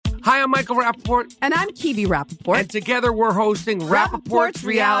Hi, I'm Michael Rappaport. And I'm Kibi Rappaport. And together we're hosting Rappaport's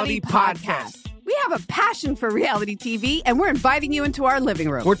Reality Podcast. We have a passion for reality TV, and we're inviting you into our living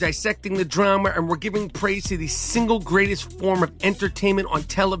room. We're dissecting the drama, and we're giving praise to the single greatest form of entertainment on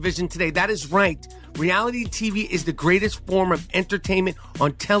television today. That is right. Reality TV is the greatest form of entertainment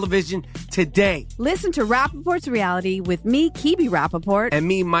on television today. Listen to Rappaport's Reality with me, Kibi Rappaport. And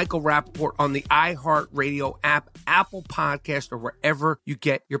me, Michael Rappaport, on the iHeartRadio app, Apple Podcast, or wherever you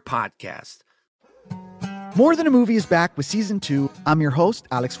get your podcast. More Than a Movie is back with Season 2. I'm your host,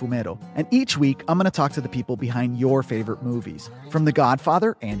 Alex Fumero. And each week, I'm going to talk to the people behind your favorite movies. From The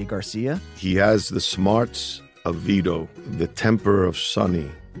Godfather, Andy Garcia. He has the smarts of Vito, the temper of Sonny,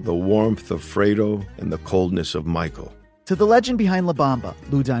 the warmth of Fredo, and the coldness of Michael. To the legend behind La Bamba,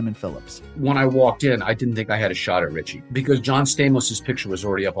 Lou Diamond Phillips. When I walked in, I didn't think I had a shot at Richie because John Stamos' picture was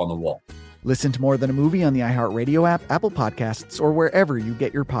already up on the wall. Listen to More Than a Movie on the iHeartRadio app, Apple Podcasts, or wherever you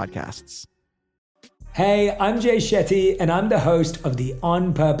get your podcasts. Hey, I'm Jay Shetty, and I'm the host of the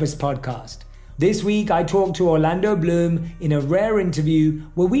On Purpose podcast. This week, I talked to Orlando Bloom in a rare interview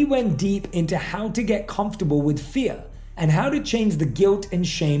where we went deep into how to get comfortable with fear and how to change the guilt and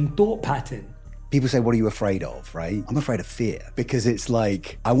shame thought pattern. People say, what are you afraid of, right? I'm afraid of fear because it's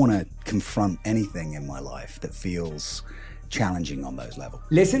like I want to confront anything in my life that feels challenging on those levels.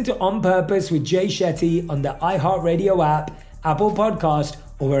 Listen to On Purpose with Jay Shetty on the iHeartRadio app, Apple Podcast,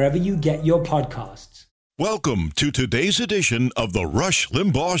 or wherever you get your podcasts. Welcome to today's edition of the Rush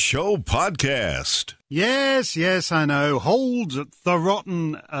Limbaugh Show podcast. Yes, I know. Hold the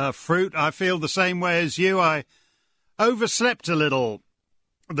rotten fruit. I feel the same way as you. I overslept a little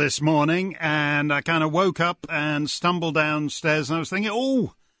this morning, and I kind of woke up and stumbled downstairs, and I was thinking,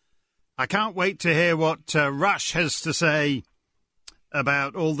 I can't wait to hear what Rush has to say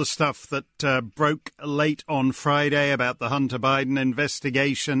about all the stuff that broke late on Friday about the Hunter Biden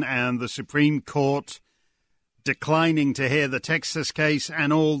investigation and the Supreme Court declining to hear the Texas case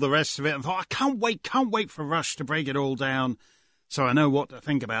and all the rest of it. And thought, I can't wait for Rush to break it all down so I know what to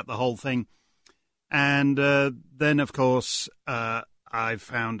think about the whole thing. And then, of course, I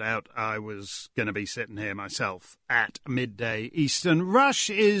found out I was going to be sitting here myself at midday Eastern. Rush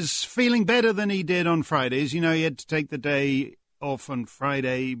is feeling better than he did on Fridays. You know, he had to take the day off on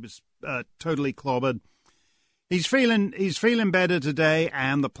Friday. He was totally clobbered. He's feeling better today,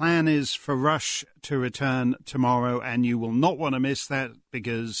 and the plan is for Rush to return tomorrow, and you will not want to miss that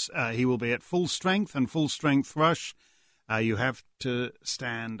because he will be at full strength, and full strength Rush, you have to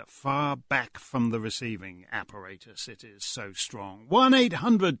stand far back from the receiving apparatus. It is so strong.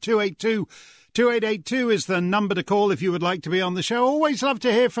 1-800-282-2882 is the number to call if you would like to be on the show. Always love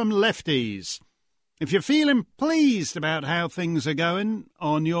to hear from lefties. If you're feeling pleased about how things are going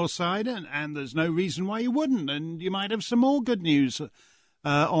on your side, and there's no reason why you wouldn't, and you might have some more good news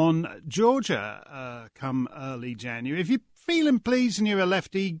on Georgia come early January. If you're feeling pleased and you're a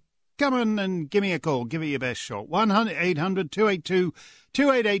lefty, come on and give me a call. Give it your best shot.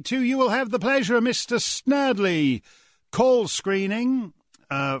 1-800-282-2882. You will have the pleasure of Mr. Snerdley call screening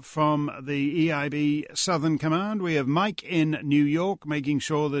from the EIB Southern Command. We have Mike in New York making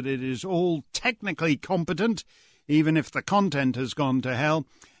sure that it is all technically competent, even if the content has gone to hell.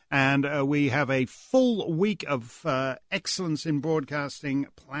 And we have a full week of excellence in broadcasting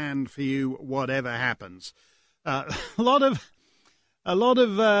planned for you, whatever happens. A lot of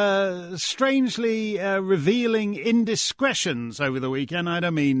strangely revealing indiscretions over the weekend. I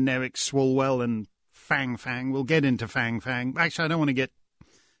don't mean Eric Swalwell and Fang Fang. We'll get into Fang Fang. Actually, I don't want to get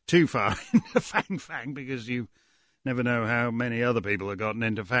too far into Fang Fang because you never know how many other people have gotten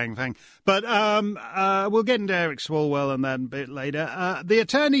into Fang Fang. But we'll get into Eric Swalwell and that a bit later. The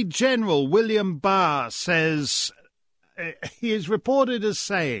Attorney General, William Barr, says, he is reported as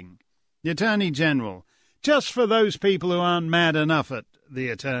saying, the Attorney General, just for those people who aren't mad enough at the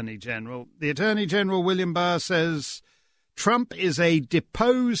Attorney General, William Barr, says Trump is a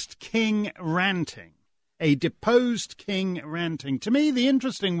deposed king ranting. A deposed king ranting. To me, the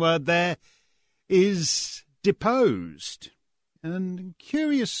interesting word there is deposed. And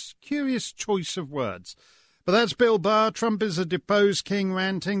curious choice of words. But that's Bill Barr. Trump is a deposed king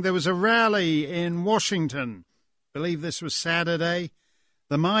ranting. There was a rally in Washington. I believe this was Saturday.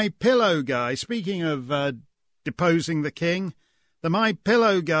 The My Pillow guy, speaking of deposing the king, the My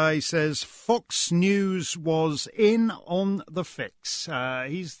Pillow guy says Fox News was in on the fix.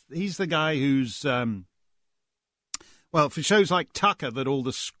 He's the guy who's, well, for shows like Tucker that all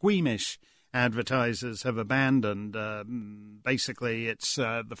the squeamish advertisers have abandoned. Basically, it's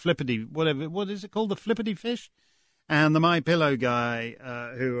the flippity, what is it called? The flippity fish? and the MyPillow guy,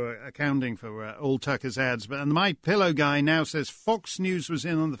 who are accounting for all Tucker's ads. And the MyPillow guy now says Fox News was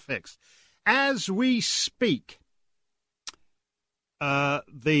in on the fix. As we speak,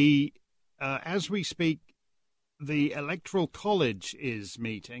 the Electoral College is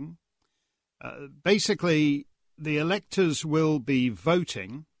meeting. Basically, the electors will be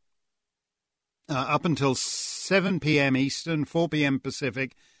voting up until 7 p.m. Eastern, 4 p.m.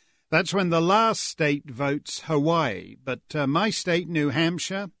 Pacific. That's when the last state votes, Hawaii. But my state, New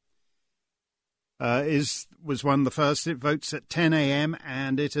Hampshire, was one of the first. It votes at 10 a.m.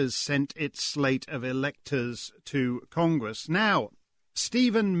 and it has sent its slate of electors to Congress. Now,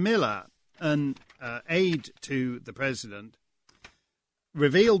 Stephen Miller, an aide to the president,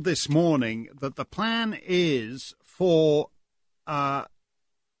 revealed this morning that the plan is for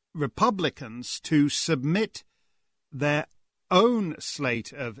Republicans to submit their own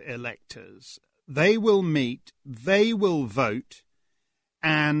slate of electors. They will meet, they will vote,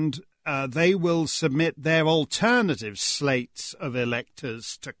 and they will submit their alternative slates of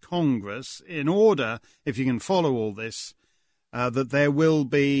electors to Congress in order, if you can follow all this, that there will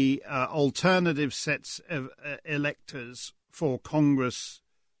be alternative sets of electors for Congress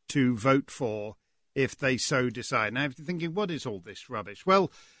to vote for if they so decide. Now, if you're thinking, what is all this rubbish?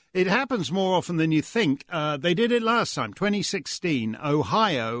 Well, it happens more often than you think. They did it last time, 2016.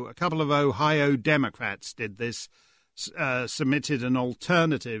 Ohio, a couple of Ohio Democrats did this, submitted an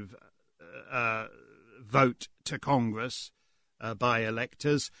alternative vote to Congress by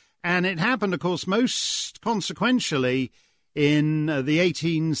electors. And it happened, of course, most consequentially in the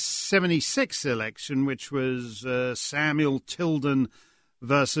 1876 election, which was Samuel Tilden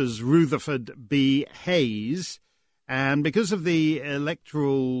versus Rutherford B. Hayes. And because of the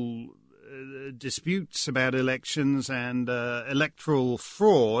electoral disputes about elections and electoral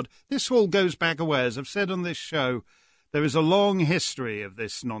fraud, this all goes back a way. As I've said on this show, there is a long history of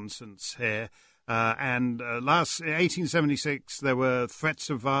this nonsense here. And last 1876, there were threats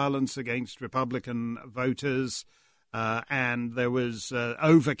of violence against Republican voters. And there was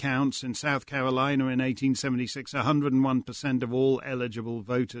overcounts in South Carolina in 1876. 101% of all eligible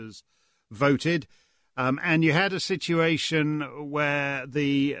voters voted. And you had a situation where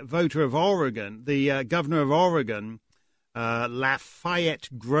the voter of Oregon, the governor of Oregon, Lafayette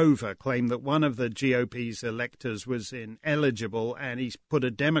Grover, claimed that one of the GOP's electors was ineligible, and he's put a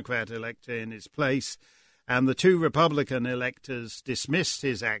Democrat elector in his place. And the two Republican electors dismissed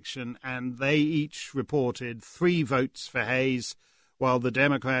his action, and they each reported 3 votes for Hayes, while the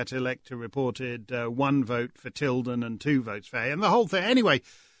Democrat elector reported 1 vote for Tilden and 2 votes for Hayes. And the whole thing, anyway,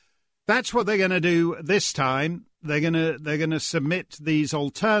 that's what they're going to do this time. They're going to submit these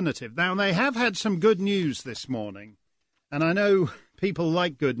alternatives. Now, they have had some good news this morning, and I know people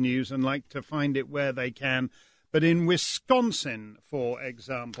like good news and like to find it where they can. But in Wisconsin, for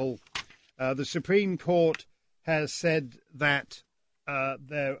example, the Supreme Court has said that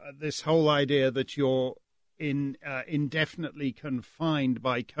this whole idea that you're indefinitely confined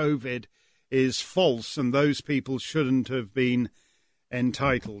by COVID is false, and those people shouldn't have been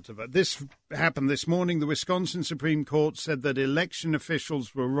entitled to vote. This happened this morning. The Wisconsin Supreme Court said that election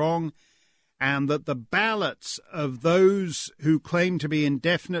officials were wrong and that the ballots of those who claim to be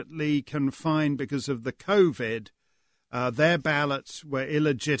indefinitely confined because of the COVID, their ballots were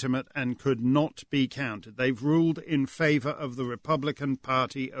illegitimate and could not be counted. They've ruled in favor of the Republican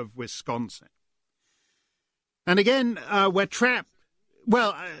Party of Wisconsin. And again, we're trapped.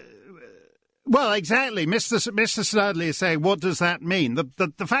 Well, exactly. Mr. Snudley is saying, what does that mean?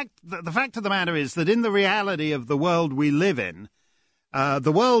 The fact of the matter is that in the reality of the world we live in,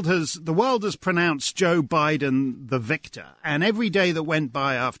 the world has pronounced Joe Biden the victor, and every day that went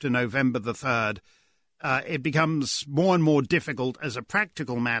by after November the 3rd, it becomes more and more difficult as a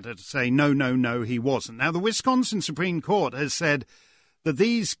practical matter to say no, he wasn't. Now, the Wisconsin Supreme Court has said that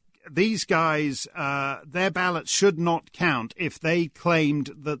these guys, their ballots should not count if they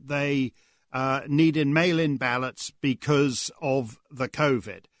claimed that they needed mail-in ballots because of the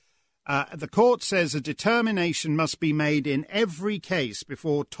COVID. The court says a determination must be made in every case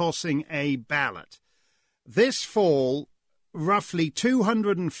before tossing a ballot. This fall, roughly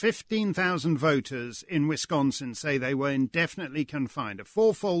 215,000 voters in Wisconsin say they were indefinitely confined, a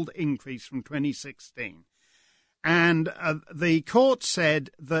 4-fold increase from 2016. And the court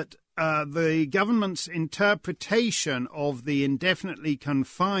said that the government's interpretation of the indefinitely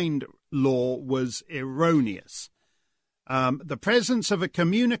confined law was erroneous. The presence of a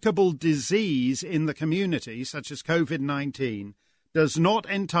communicable disease in the community, such as COVID-19, does not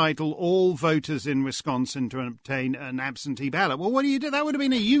entitle all voters in Wisconsin to obtain an absentee ballot. Well, what do you do? That would have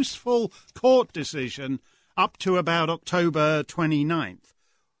been a useful court decision up to about October 29th.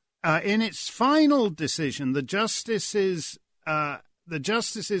 In its final decision, the justices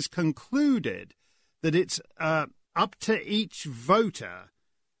concluded that it's up to each voter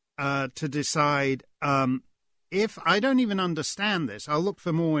to decide if, I don't even understand this. I'll look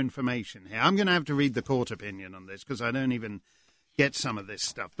for more information here. I'm going to have to read the court opinion on this because I don't even get some of this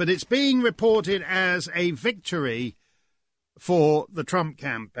stuff. But it's being reported as a victory for the Trump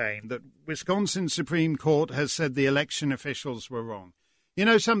campaign, that Wisconsin Supreme Court has said the election officials were wrong. You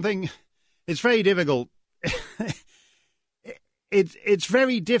know something? It's very difficult. It's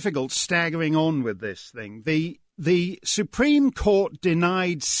very difficult staggering on with this thing. The Supreme Court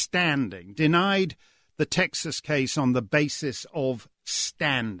denied the Texas case on the basis of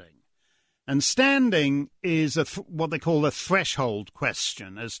standing. And standing is what they call a threshold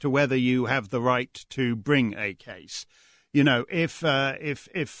question as to whether you have the right to bring a case. You know, if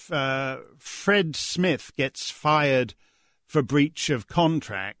Fred Smith gets fired for breach of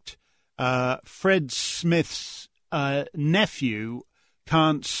contract, Fred Smith's nephew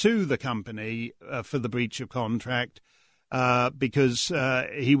can't sue the company for the breach of contract because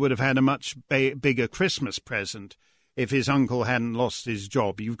he would have had a much bigger Christmas present if his uncle hadn't lost his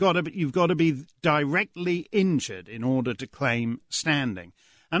job. You've got to be directly injured in order to claim standing.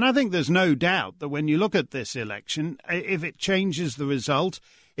 And I think there's no doubt that when you look at this election, if it changes the result,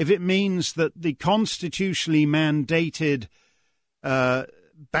 if it means that the constitutionally mandated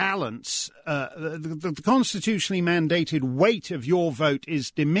balance, the constitutionally mandated weight of your vote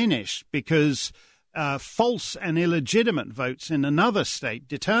is diminished because false and illegitimate votes in another state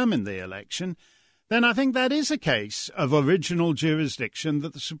determine the election, then I think that is a case of original jurisdiction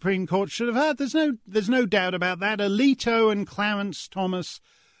that the Supreme Court should have had. There's no doubt about that. Alito and Clarence Thomas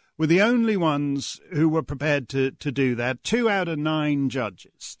were the only ones who were prepared to do that. 2 out of 9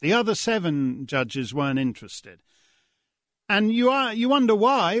 judges. The other 7 judges weren't interested. And you wonder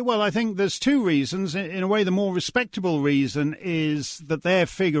why. Well, I think there's 2 reasons. In a way, the more respectable reason is that they're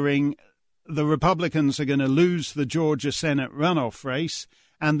figuring the Republicans are going to lose the Georgia Senate runoff race,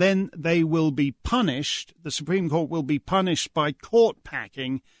 and then they will be punished. The Supreme Court will be punished by court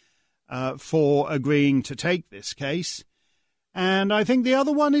packing for agreeing to take this case. And I think the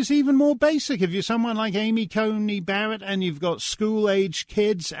other one is even more basic. If you're someone like Amy Coney Barrett and you've got school-age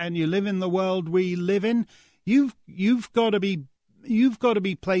kids and you live in the world we live in, you've got to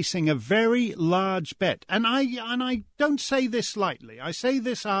be placing a very large bet. And I don't say this lightly. I say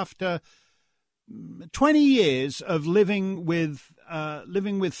this after 20 years of living with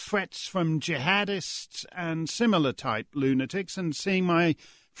threats from jihadists and similar type lunatics, and seeing my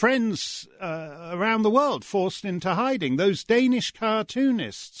friends around the world forced into hiding. Those Danish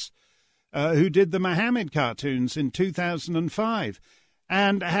cartoonists who did the Mohammed cartoons in 2005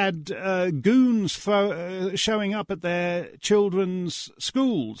 and had goons showing up at their children's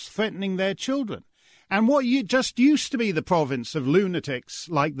schools, threatening their children. And what just used to be the province of lunatics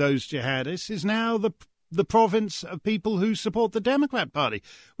like those jihadists is now the province of people who support the Democrat Party.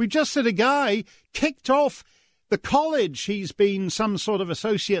 We've just had a guy kicked off the college he's been some sort of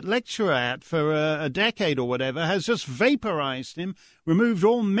associate lecturer at for a decade or whatever, has just vaporized him, removed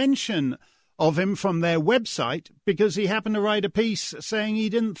all mention of him from their website because he happened to write a piece saying he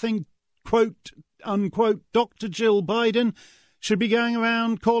didn't think, quote, unquote, Dr. Jill Biden should be going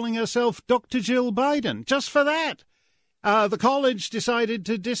around calling herself Dr. Jill Biden. Just for that, the college decided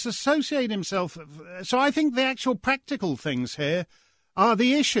to disassociate himself. So I think the actual practical things here are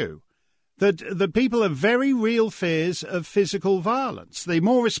the issue. That people have very real fears of physical violence. The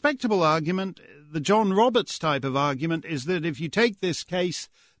more respectable argument, the John Roberts type of argument, is that if you take this case,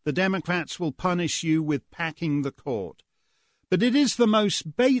 the Democrats will punish you with packing the court. But it is the most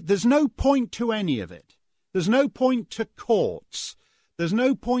there's no point to any of it. There's no point to courts. There's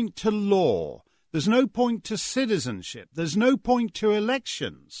no point to law. There's no point to citizenship. There's no point to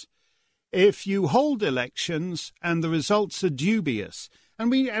elections if you hold elections and the results are dubious. And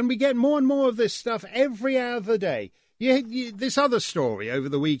we get more and more of this stuff every hour of the day. This other story over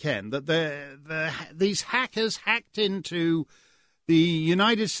the weekend that these hackers hacked into the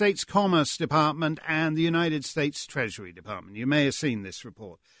United States Commerce Department and the United States Treasury Department. You may have seen this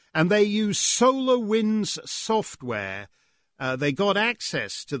report. And they use SolarWinds software. They got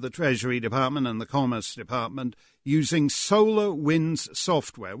access to the Treasury Department and the Commerce Department using SolarWinds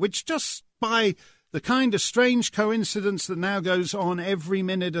software, which just by the kind of strange coincidence that now goes on every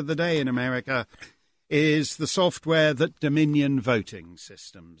minute of the day in America is the software that Dominion Voting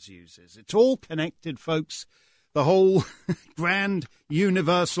Systems uses. It's all connected, folks. the whole grand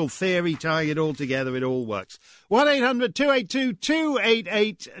universal theory, tying it all together, it all works.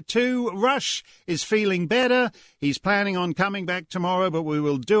 1-800-282-2882. Rush is feeling better. He's planning on coming back tomorrow, but we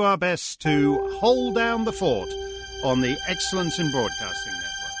will do our best to hold down the fort on the Excellence in Broadcasting Network.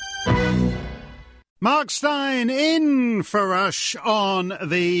 Mark Stein in for Rush on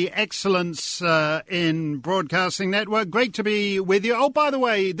the Excellence in Broadcasting Network. Great to be with you. Oh, by the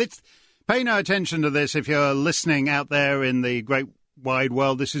way, pay no attention to this if you're listening out there in the great wide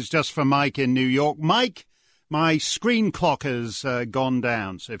world. This is just for Mike in New York. Mike, my screen clock has gone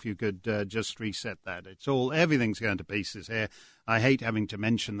down, so if you could just reset that. Everything's going to pieces here. I hate having to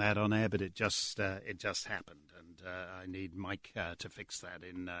mention that on air, but it just happened. I need Mike to fix that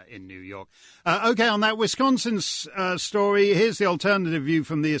in New York. Okay, on that Wisconsin story, here's the alternative view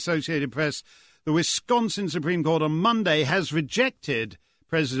from the Associated Press. The Wisconsin Supreme Court on Monday has rejected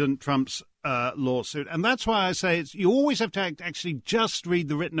President Trump's lawsuit. And that's why I say you always have to actually just read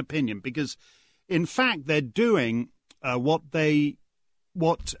the written opinion, because, in fact, they're doing what they've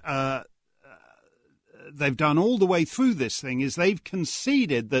done all the way through this thing is they've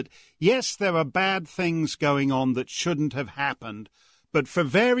conceded that, yes, there are bad things going on that shouldn't have happened, but for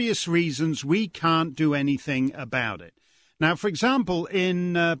various reasons we can't do anything about it. Now, for example,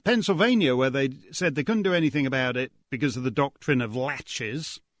 in Pennsylvania, where they said they couldn't do anything about it because of the doctrine of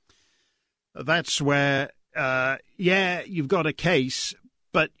latches, that's where, you've got a case,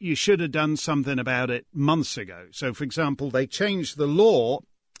 but you should have done something about it months ago. So, for example, they changed the law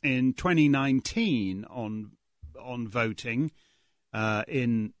in 2019 on voting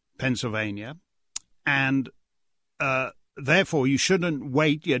in Pennsylvania, and therefore you shouldn't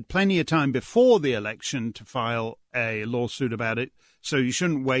wait. You had plenty of time before the election to file a lawsuit about it, so you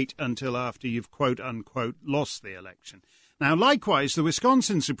shouldn't wait until after you've quote-unquote lost the election. Now, likewise, the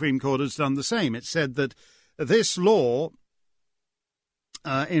Wisconsin Supreme Court has done the same. It said that this law,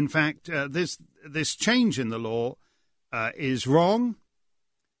 this change in the law is wrong,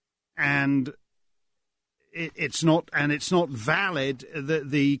 and it's not valid.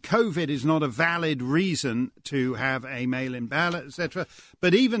 The COVID is not a valid reason to have a mail-in ballot, etc.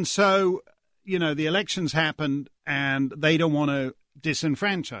 But even so, the elections happened, and they don't want to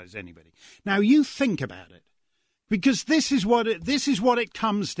disenfranchise anybody. Now, you think about it, because this is what it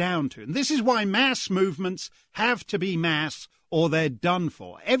comes down to, and this is why mass movements have to be mass, or they're done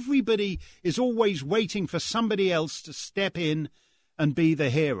for. Everybody is always waiting for somebody else to step in and be the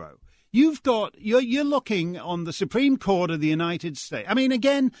hero. You're looking on the Supreme Court of the United States. I mean,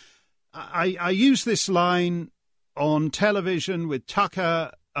 again, I used this line on television with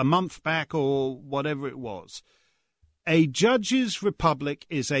Tucker a month back or whatever it was. A judge's republic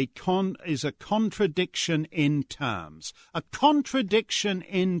is a contradiction in terms. A contradiction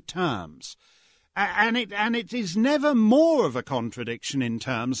in terms. And it is never more of a contradiction in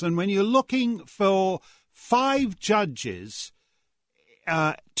terms than when you're looking for 5 judges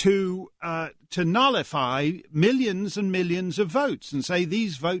to nullify millions and millions of votes and say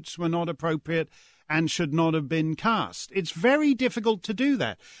these votes were not appropriate and should not have been cast. It's very difficult to do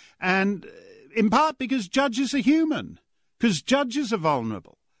that. And in part because judges are human, because judges are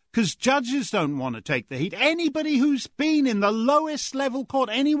vulnerable, because judges don't want to take the heat. Anybody who's been in the lowest level court,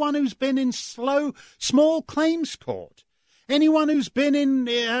 anyone who's been in small claims court, anyone who's been in,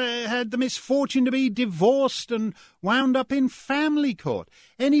 had the misfortune to be divorced and wound up in family court,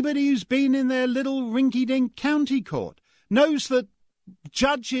 anybody who's been in their little rinky-dink county court knows that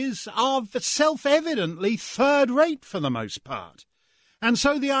judges are self-evidently third-rate for the most part. And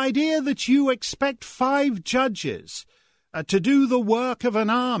so the idea that you expect 5 judges to do the work of an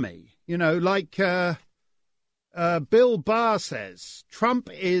army, like Bill Barr says, Trump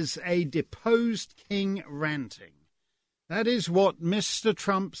is a deposed king ranting. That is what Mr.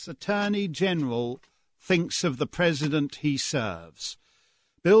 Trump's Attorney General thinks of the president he serves.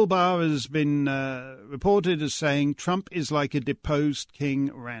 Bill Barr has been reported as saying Trump is like a deposed king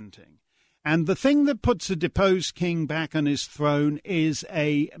ranting. And the thing that puts a deposed king back on his throne is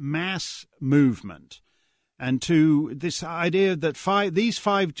a mass movement. And to this idea that these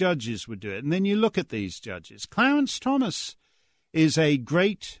 5 judges would do it. And then you look at these judges. Clarence Thomas is a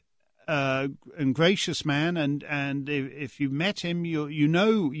great and gracious man, and if you met him,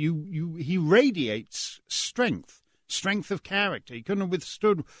 he radiates strength of character. He couldn't have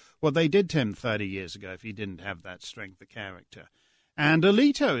withstood what they did to him 30 years ago if he didn't have that strength of character. And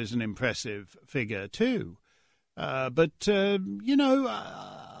Alito is an impressive figure too. But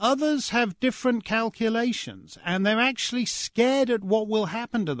others have different calculations, and they're actually scared at what will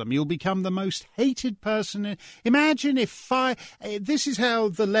happen to them. You'll become the most hated person. Imagine if this is how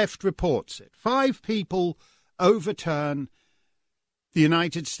the left reports it. 5 people overturn the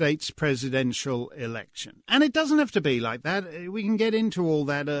United States presidential election. And it doesn't have to be like that. We can get into all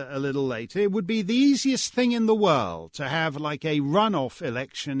that a little later. It would be the easiest thing in the world to have like a runoff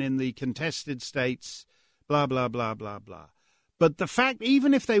election in the contested states, blah, blah, blah, blah, blah. But the fact,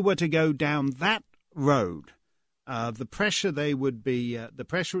 even if they were to go down that road, the pressure they would be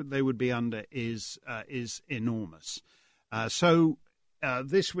under is enormous. So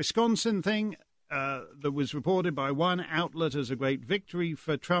this Wisconsin thing that was reported by one outlet as a great victory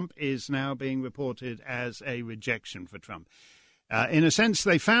for Trump is now being reported as a rejection for Trump. In a sense,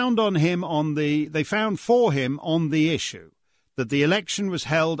 they found for him on the issue that the election was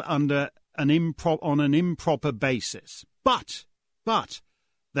held under on an improper basis. But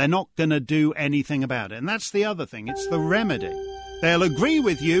they're not going to do anything about it. And that's the other thing. It's the remedy. They'll agree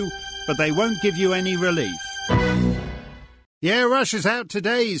with you, but they won't give you any relief. Yeah, Rush is out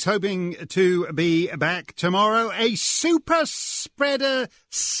today. He's hoping to be back tomorrow. A super spreader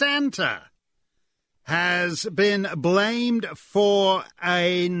Santa has been blamed for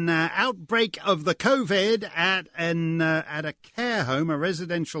an outbreak of the COVID at a care home, a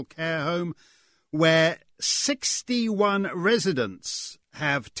residential care home, where 61 residents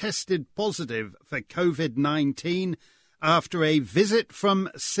have tested positive for COVID-19 after a visit from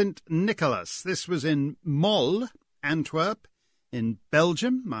St. Nicholas. This was in Mol, Antwerp, in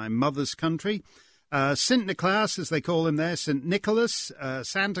Belgium, my mother's country. St. Nicholas, as they call him there, St. Nicholas,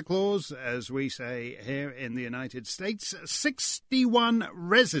 Santa Claus, as we say here in the United States. 61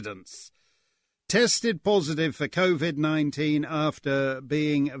 residents tested positive for COVID-19 after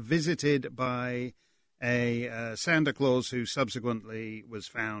being visited by a Santa Claus who subsequently was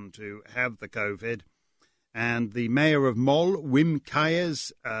found to have the COVID. And the mayor of Mol, Wim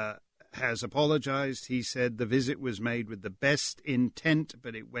Kayers, has apologized. He said the visit was made with the best intent,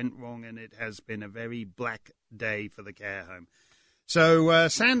 but it went wrong, and it has been a very black day for the care home. So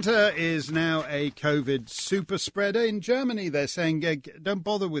Santa is now a COVID super spreader. In Germany, they're saying, don't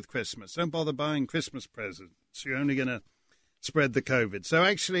bother with Christmas. Don't bother buying Christmas presents. You're only going to spread the COVID. So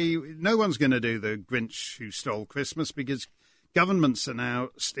actually, no one's going to do the Grinch who stole Christmas, because governments are now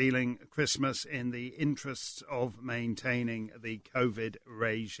stealing Christmas in the interests of maintaining the COVID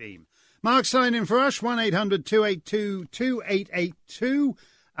regime. Mark sign in for us, 1-800-282-2882.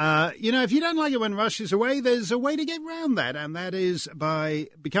 If you don't like it when Rush is away, there's a way to get around that, and that is by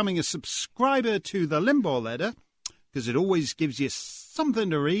becoming a subscriber to the Limbaugh letter, because it always gives you something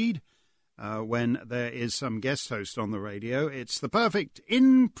to read when there is some guest host on the radio. It's the perfect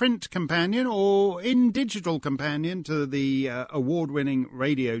in-print companion or in-digital companion to the award-winning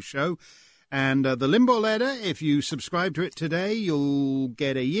radio show. And the Limbaugh letter, if you subscribe to it today, you'll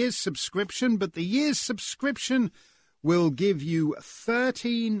get a year's subscription, but the year's subscription will give you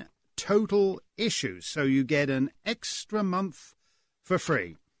 13 total issues, so you get an extra month for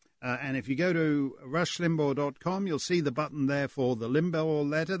free. And if you go to rushlimbaugh.com, you'll see the button there for the Limbaugh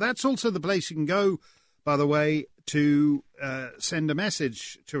letter. That's also the place you can go, by the way, to send a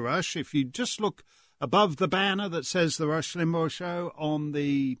message to Rush. If you just look above the banner that says The Rush Limbaugh Show, on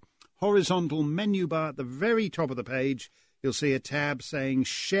the horizontal menu bar at the very top of the page, you'll see a tab saying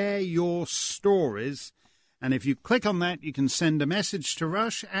Share Your Stories. And if you click on that, you can send a message to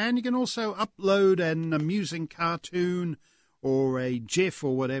Rush, and you can also upload an amusing cartoon or a GIF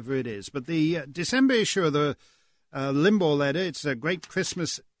or whatever it is. But the December issue of the Limbaugh letter, it's a great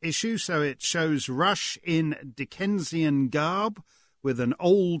Christmas issue, so it shows Rush in Dickensian garb with an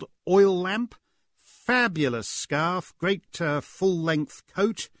old oil lamp, fabulous scarf, great full-length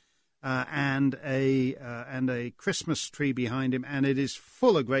coat, and a Christmas tree behind him, and it is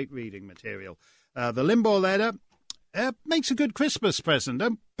full of great reading material. The Limbaugh letter makes a good Christmas present.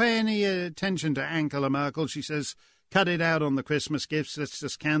 Don't pay any attention to Angela Merkel. She says, cut it out on the Christmas gifts. Let's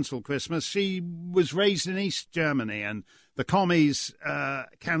just cancel Christmas. She was raised in East Germany, and the commies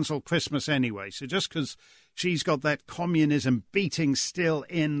cancel Christmas anyway. So just because she's got that communism beating still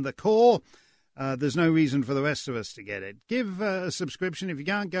in the core, there's no reason for the rest of us to get it. Give a subscription. If you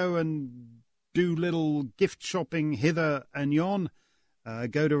can't go and do little gift shopping hither and yon,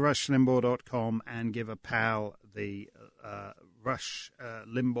 go to rushlimbaugh.com and give a pal the Rush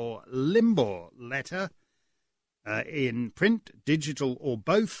Limbaugh letter in print, digital, or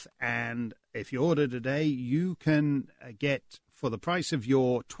both. And if you order today, you can get, for the price of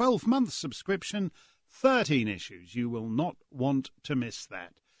your 12-month subscription, 13 issues. You will not want to miss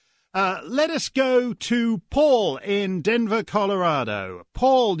that. Let us go to Paul in Denver, Colorado.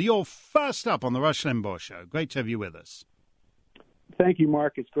 Paul, you're first up on the Rush Limbaugh Show. Great to have you with us. Thank you,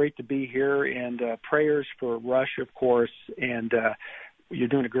 Mark. It's great to be here, and prayers for Rush, of course, and you're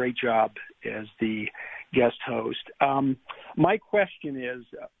doing a great job as the guest host. My question is,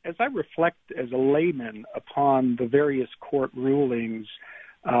 as I reflect as a layman upon the various court rulings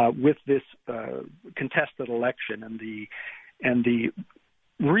with this contested election and the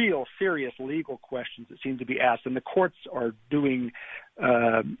real serious legal questions that seem to be asked, and the courts are doing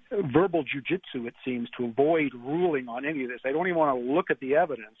verbal jujitsu, it seems, to avoid ruling on any of this. They don't even want to look at the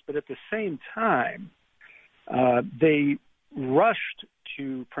evidence, but at the same time, they rushed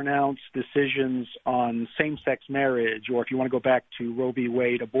to pronounce decisions on same-sex marriage, or if you want to go back to Roe v.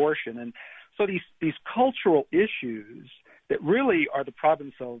 Wade, abortion. And so these cultural issues that really are the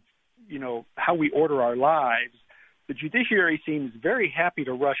province of, how we order our lives, the judiciary seems very happy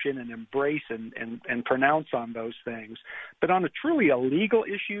to rush in and embrace and pronounce on those things. But on a truly a legal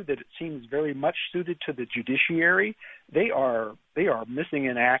issue that it seems very much suited to the judiciary, they are missing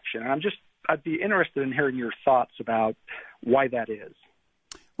in action. And I'd be interested in hearing your thoughts about why that is.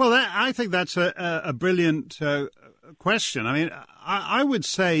 Well, I think that's a brilliant question. I mean, I would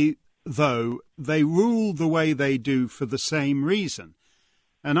say, though, they rule the way they do for the same reason.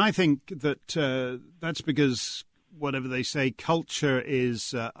 And I think that that's because, whatever they say, culture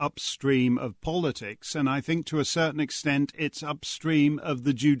is upstream of politics. And I think to a certain extent it's upstream of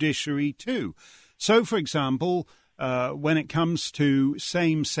the judiciary too. So, for example, when it comes to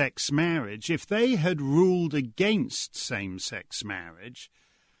same-sex marriage, if they had ruled against same-sex marriage,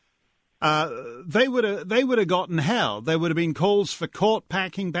 they would have gotten hell. There would have been calls for court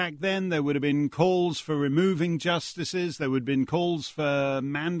packing back then. There would have been calls for removing justices. There would have been calls for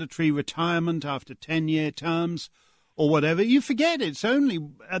mandatory retirement after 10-year terms or whatever. You forget it's only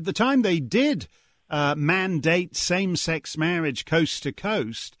at the time they did mandate same-sex marriage coast to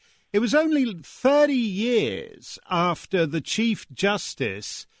coast, it was only 30 years after the Chief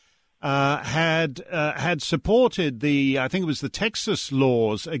Justice had supported I think it was the Texas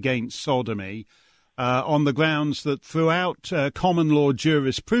laws against sodomy on the grounds that throughout common law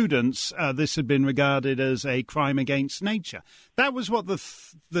jurisprudence, this had been regarded as a crime against nature. That was what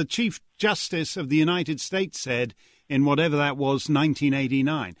the Chief Justice of the United States said in whatever that was,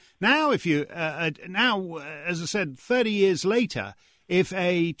 1989. Now, as I said, 30 years later, if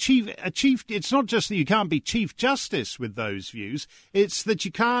a chief, it's not just that you can't be Chief Justice with those views, it's that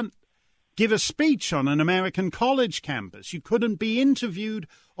you can't give a speech on an American college campus. You couldn't be interviewed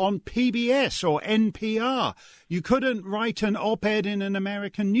on PBS or NPR. You couldn't write an op-ed in an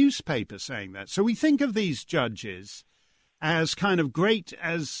American newspaper saying that. So we think of these judges as kind of great,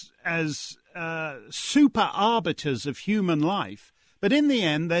 as super arbiters of human life. But in the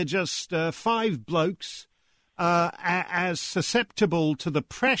end, they're just five blokes as susceptible to the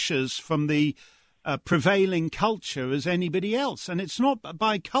pressures from the prevailing culture as anybody else. And it's not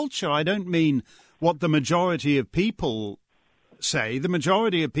by culture. I don't mean what the majority of people say. The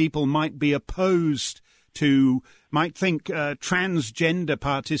majority of people might be opposed to, might think transgender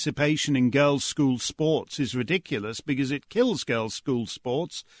participation in girls' school sports is ridiculous because it kills girls' school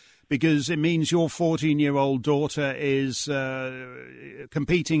sports, because it means your 14-year-old daughter is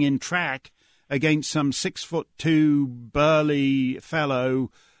competing in track against some 6'2" burly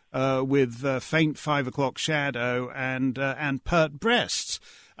fellow with faint 5 o'clock shadow and pert breasts.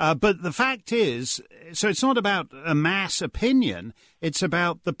 But the fact is, so it's not about a mass opinion, it's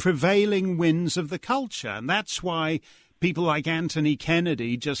about the prevailing winds of the culture. And that's why people like Anthony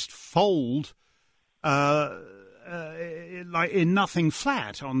Kennedy just fold like in nothing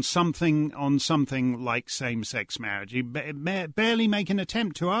flat on something like same-sex marriage. You barely make an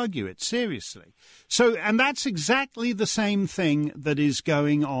attempt to argue it seriously. So, and that's exactly the same thing that is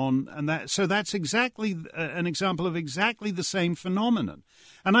going on, and that's exactly an example of exactly the same phenomenon.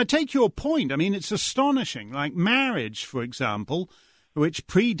 And I take your point. I mean, it's astonishing. Like marriage, for example, which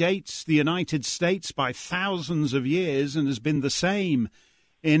predates the United States by thousands of years and has been the same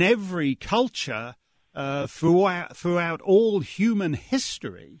in every culture throughout all human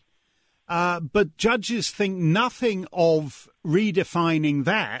history. But judges think nothing of redefining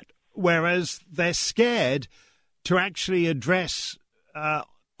that, whereas they're scared to actually address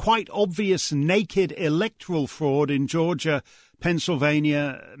quite obvious naked electoral fraud in Georgia,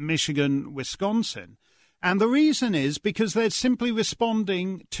 Pennsylvania, Michigan, Wisconsin. And the reason is because they're simply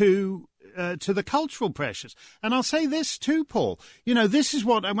responding to the cultural pressures. And I'll say this too, Paul. You know, this is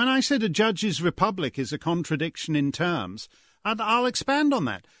what, when I said a judge's republic is a contradiction in terms, and I'll expand on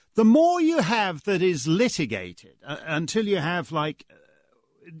that. The more you have that is litigated, until you have, like,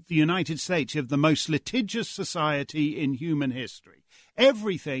 the United States, you have the most litigious society in human history.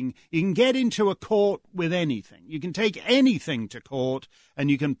 Everything, you can get into a court with anything. You can take anything to court and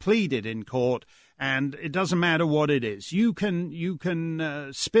you can plead it in court. And it doesn't matter what it is. You can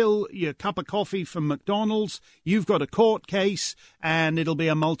spill your cup of coffee from McDonald's. You've got a court case, and it'll be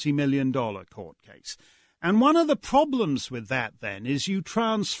a multi-million-dollar court case. And one of the problems with that then is you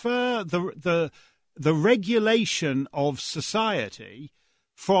transfer the regulation of society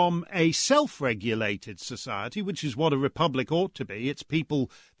from a self-regulated society, which is what a republic ought to be. It's people.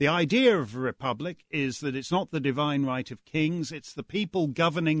 The idea of a republic is that it's not the divine right of kings; it's the people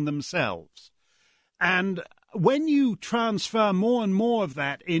governing themselves. And when you transfer more and more of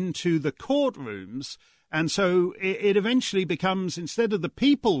that into the courtrooms, and so it eventually becomes, instead of the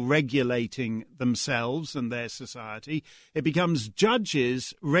people regulating themselves and their society, it becomes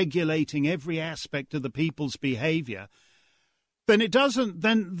judges regulating every aspect of the people's behavior. Then it doesn't.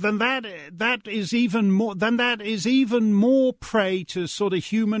 Then that is even more. Then that is even more prey to sort of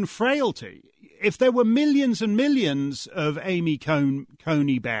human frailty. If there were millions and millions of Amy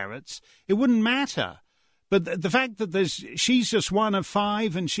Coney Barretts, it wouldn't matter. But the fact that she's just one of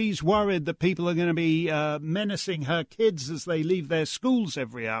five, and she's worried that people are going to be menacing her kids as they leave their schools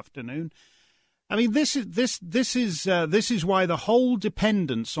every afternoon. I mean, this is why the whole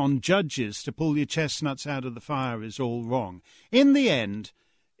dependence on judges to pull your chestnuts out of the fire is all wrong. In the end,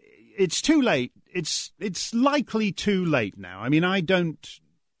 it's too late. It's likely too late now. I mean, I don't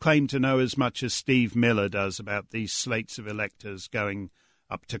claim to know as much as Steve Miller does about these slates of electors going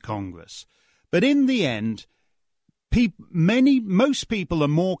up to Congress. But in the end, most people are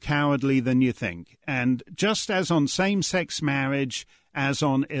more cowardly than you think. And just as on same-sex marriage, as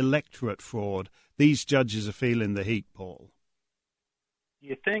on electorate fraud, these judges are feeling the heat, Paul. Do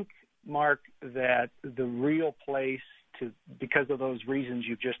you think, Mark, that the real place because of those reasons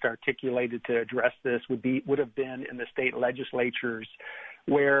you've just articulated to address this would have been in the state legislatures,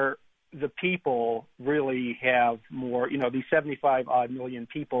 where the people really have more, these 75-odd million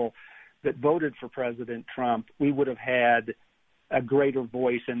people that voted for President Trump, we would have had a greater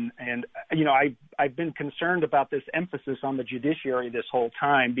voice. And I've been concerned about this emphasis on the judiciary this whole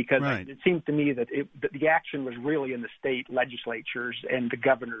time, because right. It seems to me that the action was really in the state legislatures and the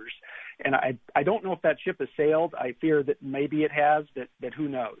governors. And I don't know if that ship has sailed. I fear that maybe it has, but who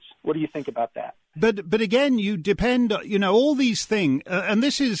knows? What do you think about that? But again, you depend, all these things, and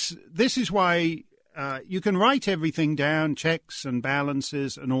this is why you can write everything down, checks and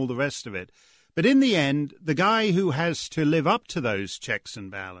balances and all the rest of it. But in the end, the guy who has to live up to those checks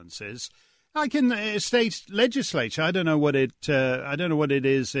and balances, like in the state legislature, I don't know what it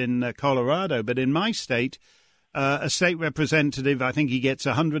is in Colorado, but in my state, a state representative, I think he gets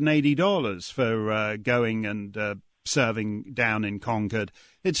 $180 for going and serving down in Concord.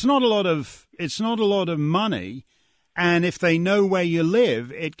 It's not a lot of money, and if they know where you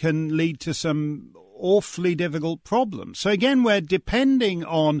live, it can lead to some awfully difficult problems. So again, we're depending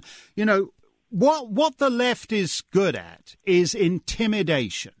on, what the left is good at is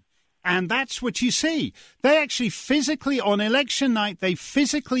intimidation. And that's what you see. They actually physically, on election night, they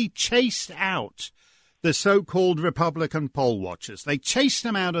physically chased out the so-called Republican poll watchers. They chased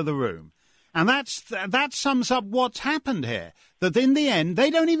them out of the room. And that sums up what's happened here. That in the end, they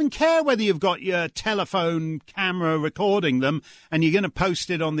don't even care whether you've got your telephone camera recording them and you're going to post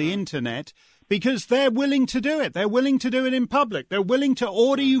it on the internet, because they're willing to do it. They're willing to do it in public. They're willing to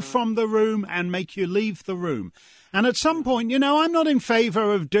order you from the room and make you leave the room. And at some point, I'm not in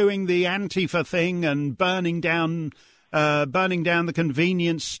favor of doing the Antifa thing and burning down the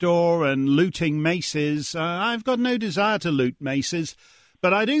convenience store and looting Macy's. I've got no desire to loot Macy's.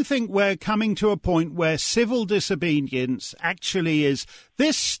 But I do think we're coming to a point where civil disobedience actually is,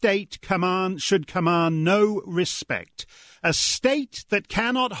 this state should command no respect. A state that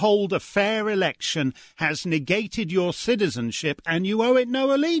cannot hold a fair election has negated your citizenship, and you owe it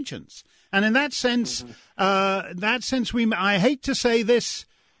no allegiance. And in that sense, I hate to say this,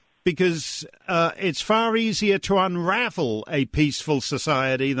 because it's far easier to unravel a peaceful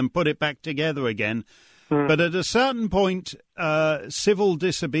society than put it back together again. But at a certain point, civil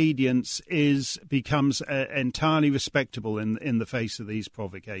disobedience becomes entirely respectable in the face of these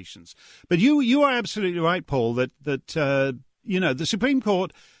provocations. But you are absolutely right, Paul, that the Supreme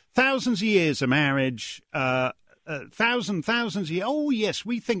Court, thousands of years of marriage, thousands of years. Oh yes,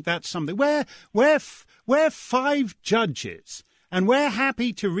 we think that's something. We're 5 judges, and we're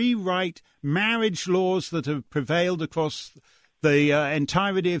happy to rewrite marriage laws that have prevailed across the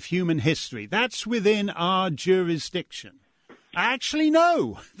entirety of human history. That's within our jurisdiction. Actually,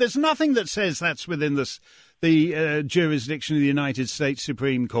 no. There's nothing that says that's within the jurisdiction of the United States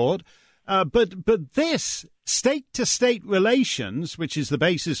Supreme Court. But this state-to-state relations, which is the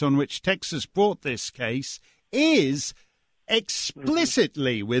basis on which Texas brought this case, is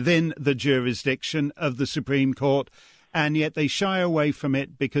explicitly within the jurisdiction of the Supreme Court, and yet they shy away from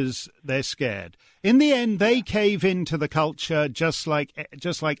it because they're scared. In the end, they cave into the culture just like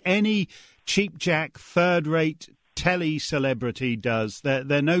any cheapjack, third-rate telly celebrity does.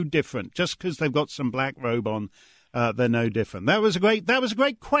 They're no different. Just because they've got some black robe on, they're no different. That was a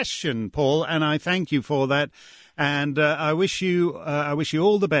great question, Paul, and I thank you for that. And I wish you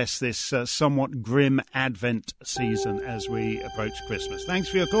all the best this somewhat grim Advent season as we approach Christmas. Thanks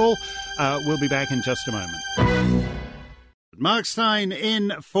for your call. We'll be back in just a moment. Mark Stein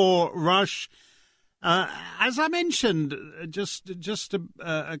in for Rush. As I mentioned just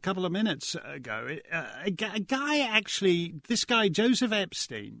a couple of minutes ago, this guy, Joseph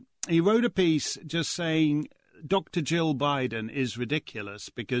Epstein, he wrote a piece just saying Dr. Jill Biden is ridiculous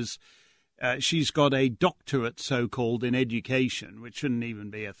because she's got a doctorate, so-called, in education, which shouldn't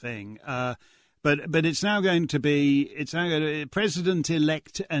even be a thing. But it's now going to be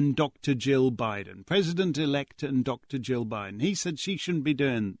President-elect and Dr. Jill Biden. President-elect and Dr. Jill Biden. He said she shouldn't be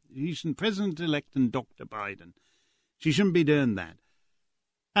doing. President-elect and Dr. Biden. She shouldn't be doing that.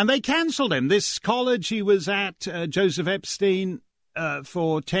 And they cancelled him. This college he was at, Joseph Epstein,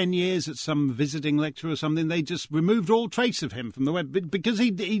 for 10 years at some visiting lecture or something. They just removed all trace of him from the web because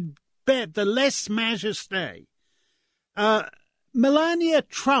he bet the lèse majesté. Melania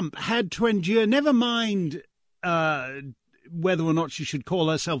Trump had to endure, never mind whether or not she should call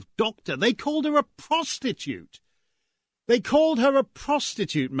herself doctor. They called her a prostitute.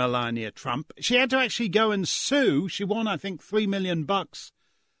 Melania Trump. She had to actually go and sue. She won, I think, $3 million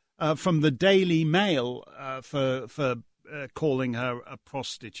from the Daily Mail for calling her a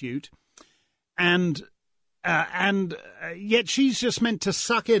prostitute. And yet she's just meant to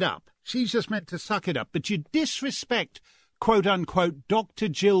suck it up. But you disrespect, quote unquote, Dr.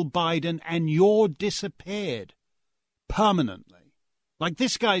 Jill Biden, and you're disappeared permanently. Like,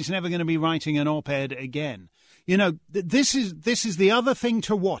 this guy's never going to be writing an op-ed again. You know, this is the other thing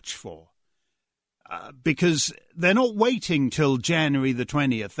to watch for, because they're not waiting till January the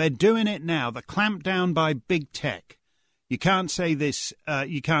 20th. They're doing it now. The clampdown by big tech. You can't say this,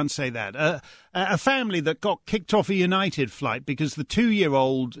 you can't say that. A family that got kicked off a United flight because the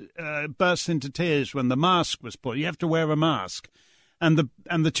 2-year-old burst into tears when the mask was put. You have to wear a mask. And the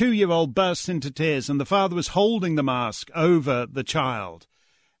 2-year-old burst into tears, and the father was holding the mask over the child.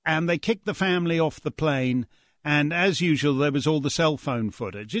 And they kicked the family off the plane, and as usual, there was all the cell phone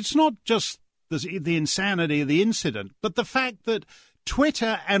footage. It's not just the insanity of the incident, but the fact that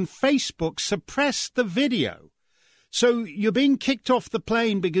Twitter and Facebook suppressed the video. So you're being kicked off the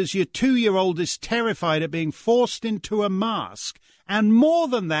plane because your 2-year-old is terrified of being forced into a mask. And more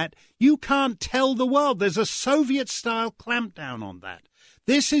than that, you can't tell the world. There's a Soviet-style clampdown on that.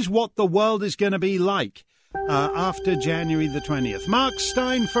 This is what the world is going to be like after January the 20th. Mark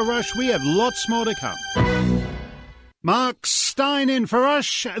Stein for Rush. We have lots more to come. Mark Stein in for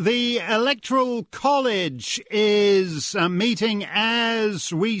Rush. The Electoral College is meeting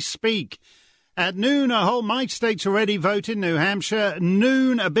as we speak. At noon, my state's already voted. New Hampshire.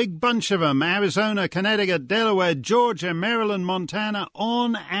 Noon, a big bunch of them. Arizona, Connecticut, Delaware, Georgia, Maryland, Montana,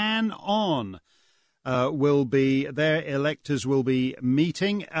 on and on. Their electors will be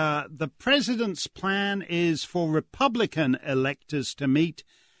meeting. The president's plan is for Republican electors to meet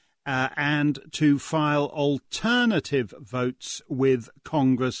and to file alternative votes with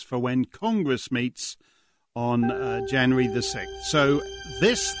Congress for when Congress meets on January the 6th. So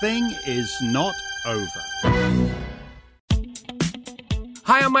this thing is not over.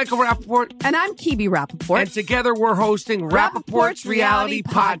 Hi, I'm Michael Rappaport. And I'm Kibi Rappaport. And together we're hosting Rappaport's Reality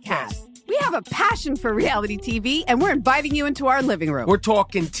Podcast. We have a passion for reality TV, and we're inviting you into our living room. We're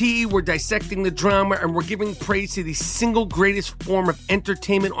talking tea, we're dissecting the drama, and we're giving praise to the single greatest form of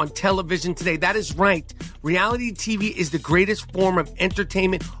entertainment on television today. That is right. Reality TV is the greatest form of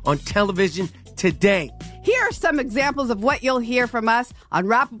entertainment on television today. Here are some examples of what you'll hear from us on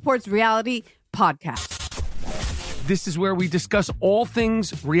Rappaport's Reality Podcast. This is where we discuss all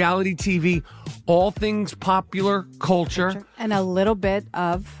things reality TV, all things popular culture. And a little bit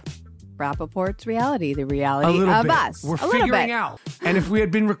of Rappaport's reality, the reality of us. We're figuring out. And if we had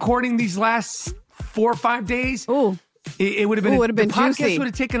been recording these last 4 or 5 days, it would have been, the podcast juicy. Would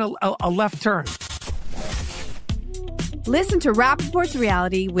have taken a left turn. Listen to Rappaport's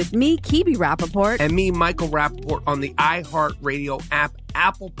Reality with me, Kibi Rappaport. And me, Michael Rappaport, on the iHeartRadio app,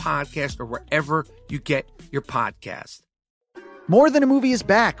 Apple Podcast, or wherever you get your podcast. More Than a Movie is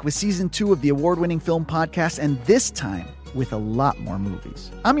back with Season 2 of the award-winning film podcast, and this time with a lot more movies.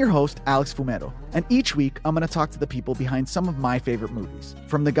 I'm your host, Alex Fumero, and each week I'm going to talk to the people behind some of my favorite movies.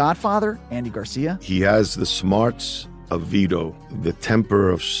 From The Godfather, Andy Garcia. He has the smarts of Vito, the temper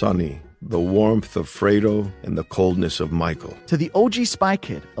of Sonny, the warmth of Fredo, and the coldness of Michael. To the OG Spy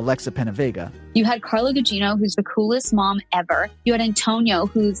Kid, Alexa Penavega. You had Carla Gugino, who's the coolest mom ever. You had Antonio,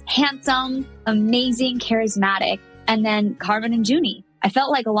 who's handsome, amazing, charismatic. And then Carmen and Junie. I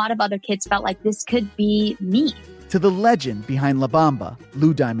felt like a lot of other kids felt like this could be me. To the legend behind La Bamba,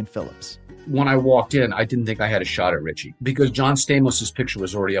 Lou Diamond Phillips. When I walked in, I didn't think I had a shot at Richie because John Stamos' picture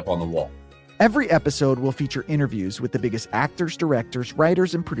was already up on the wall. Every episode will feature interviews with the biggest actors, directors,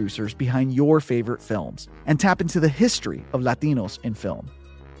 writers, and producers behind your favorite films and tap into the history of Latinos in film.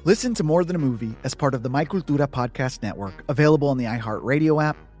 Listen to More Than a Movie as part of the My Cultura podcast network, available on the iHeartRadio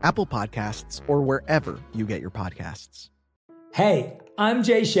app, Apple Podcasts, or wherever you get your podcasts. Hey, I'm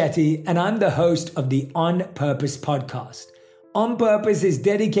Jay Shetty, and I'm the host of the On Purpose podcast. On Purpose is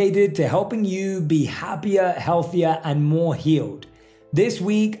dedicated to helping you be happier, healthier, and more healed. This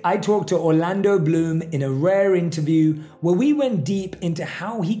week, I talked to Orlando Bloom in a rare interview where we went deep into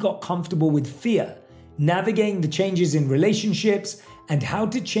how he got comfortable with fear, navigating the changes in relationships, and how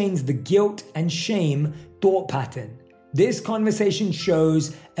to change the guilt and shame thought pattern. This conversation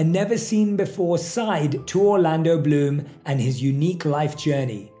shows a never-seen-before side to Orlando Bloom and his unique life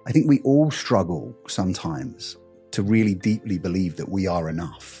journey. I think we all struggle sometimes to really deeply believe that we are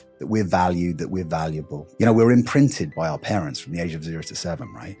enough, that we're valued, that we're valuable. You know, we're imprinted by our parents from the age of 0 to 7,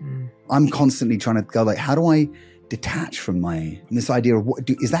 right? I'm constantly trying to go like, how do I detach from this idea of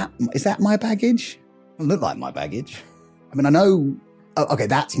is that my baggage? It doesn't look like my baggage. I mean, I know, okay,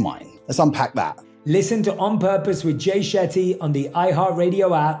 that's mine. Let's unpack that. Listen to On Purpose with Jay Shetty on the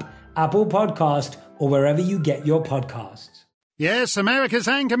iHeartRadio app, Apple Podcast, or wherever you get your podcasts. Yes, America's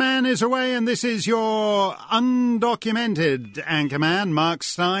Anchorman is away, and this is your undocumented Anchorman, Mark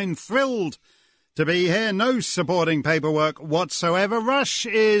Stein. Thrilled to be here. No supporting paperwork whatsoever. Rush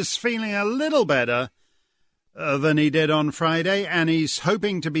is feeling a little better than he did on Friday, and he's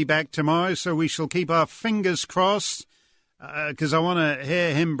hoping to be back tomorrow, so we shall keep our fingers crossed, because I want to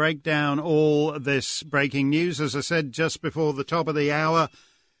hear him break down all this breaking news. As I said just before the top of the hour,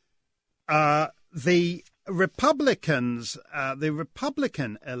 the Republicans, the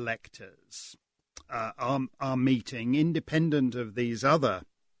Republican electors are meeting, independent of these other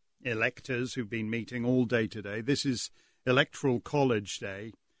electors who've been meeting all day today. This is Electoral College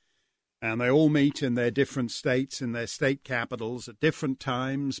Day, and they all meet in their different states, in their state capitals at different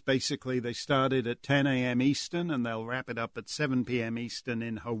times. Basically, they started at 10 a.m. Eastern, and they'll wrap it up at 7 p.m. Eastern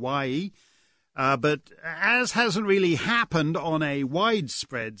in Hawaii. But as hasn't really happened on a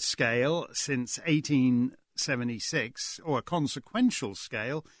widespread scale since 1876, or a consequential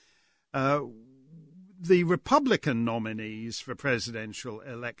scale, the Republican nominees for presidential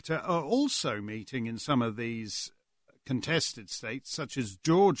elector are also meeting in some of these contested states, such as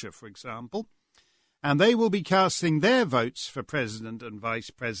Georgia, for example, and they will be casting their votes for president and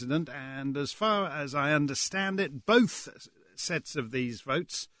vice president. And as far as I understand it, both sets of these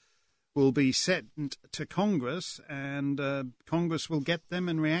votes will be sent to Congress, and Congress will get them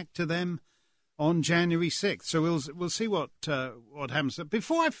and react to them on January 6th. So we'll see what happens.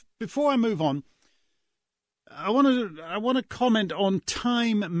 Before I move on, I want to comment on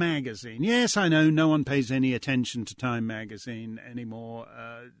Time magazine. Yes, I know no one pays any attention to Time magazine anymore.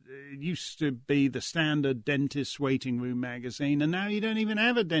 It used to be the standard dentist's waiting room magazine, and now you don't even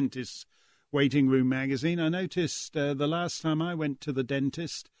have a dentist's waiting room magazine. I noticed the last time I went to the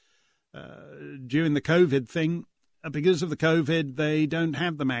dentist, during the COVID thing, because of the COVID, they don't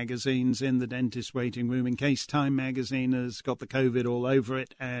have the magazines in the dentist waiting room in case Time magazine has got the COVID all over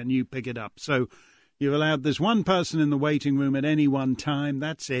it and you pick it up. So you've allowed this one person in the waiting room at any one time,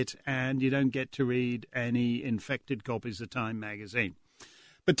 that's it, and you don't get to read any infected copies of Time magazine.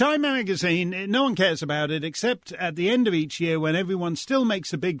 But Time magazine, no one cares about it except at the end of each year when everyone still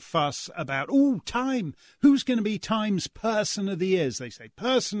makes a big fuss about, Time, who's going to be Time's Person of the Year, as they say,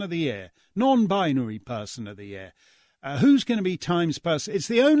 Person of the Year, non-binary Person of the Year. Who's going to be Time's person? It's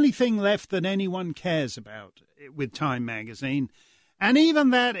the only thing left that anyone cares about with Time magazine. And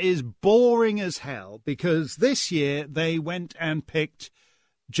even that is boring as hell, because this year they went and picked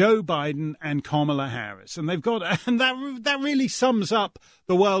Joe Biden and Kamala Harris. And that really sums up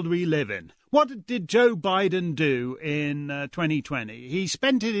the world we live in. What did Joe Biden do in 2020? He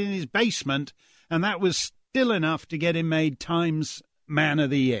spent it in his basement, and that was still enough to get him made Time's Man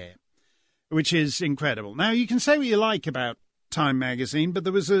of the Year, which is incredible. Now, you can say what you like about Time magazine, but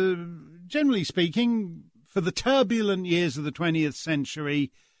there was generally speaking, for the turbulent years of the 20th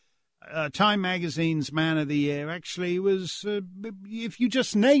century, Time magazine's Man of the Year actually was, if you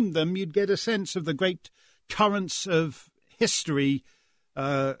just named them, you'd get a sense of the great currents of history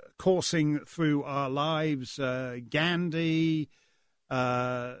coursing through our lives. Gandhi,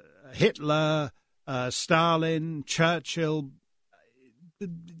 Hitler, Stalin, Churchill.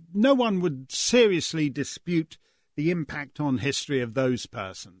 No one would seriously dispute the impact on history of those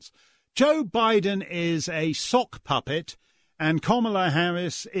persons. Joe Biden is a sock puppet, and Kamala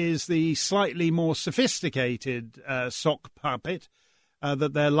Harris is the slightly more sophisticated sock puppet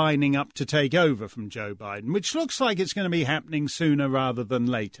that they're lining up to take over from Joe Biden, which looks like it's going to be happening sooner rather than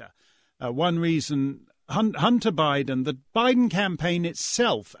later. One reason, Hunter Biden, the Biden campaign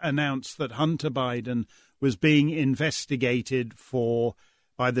itself announced that Hunter Biden was being investigated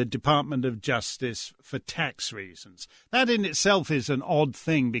by the Department of Justice for tax reasons. That in itself is an odd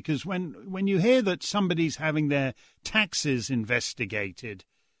thing, because when you hear that somebody's having their taxes investigated,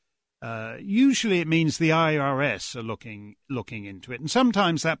 usually it means the IRS are looking into it. And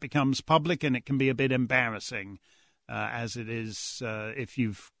sometimes that becomes public, and it can be a bit embarrassing, as it is if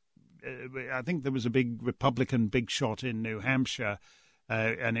you've... I think there was a big Republican big shot in New Hampshire,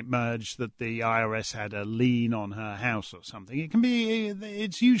 and it emerged that the IRS had a lien on her house or something.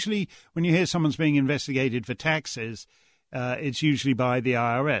 It's usually, when you hear someone's being investigated for taxes, it's usually by the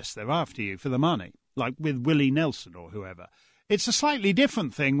IRS. They're after you for the money, like with Willie Nelson or whoever. It's a slightly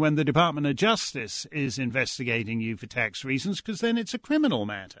different thing when the Department of Justice is investigating you for tax reasons, because then it's a criminal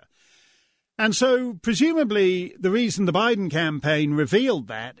matter. And so presumably the reason the Biden campaign revealed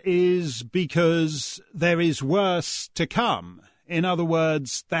that is because there is worse to come. In other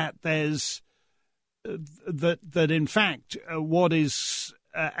words, that there's that in fact what is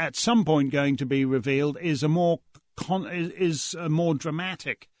at some point going to be revealed is a more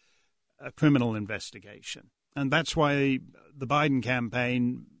dramatic criminal investigation, and that's why the Biden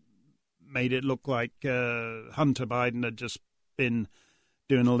campaign made it look like Hunter Biden had just been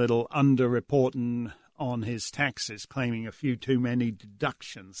doing a little underreporting on his taxes, claiming a few too many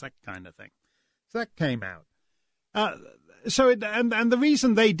deductions, that kind of thing. So that came out. And the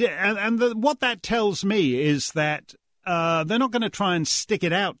reason they did, what that tells me is that they're not going to try and stick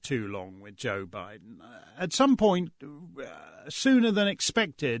it out too long with Joe Biden. At some point, sooner than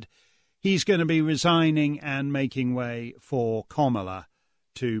expected, he's going to be resigning and making way for Kamala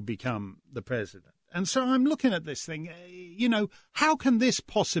to become the president. And so I'm looking at this thing, how can this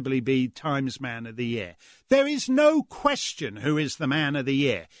possibly be Times Man of the Year? There is no question who is the Man of the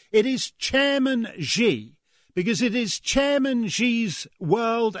Year. It is Chairman Xi. Because it is Chairman Xi's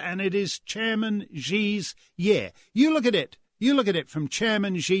world and it is Chairman Xi's year. You look at it from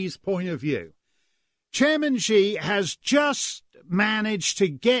Chairman Xi's point of view. Chairman Xi has just managed to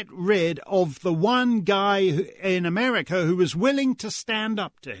get rid of the one guy in America who was willing to stand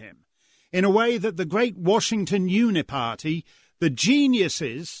up to him in a way that the great Washington Uniparty, the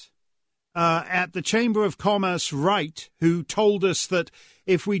geniuses at the Chamber of Commerce right, who told us that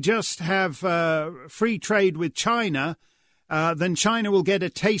if we just have free trade with China, then China will get a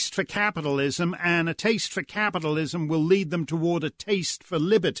taste for capitalism, and a taste for capitalism will lead them toward a taste for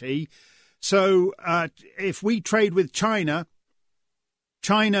liberty. So if we trade with China,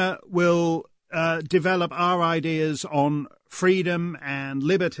 China will develop our ideas on freedom and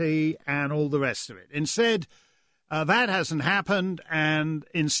liberty and all the rest of it. Instead, that hasn't happened, and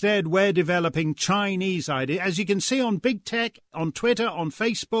instead we're developing Chinese ideas. As you can see on big tech, on Twitter, on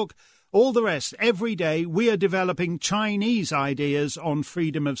Facebook, all the rest, every day we are developing Chinese ideas on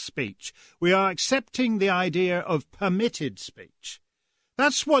freedom of speech. We are accepting the idea of permitted speech.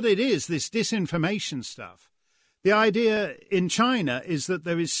 That's what it is, this disinformation stuff. The idea in China is that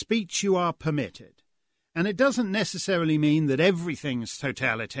there is speech you are permitted. And it doesn't necessarily mean that everything's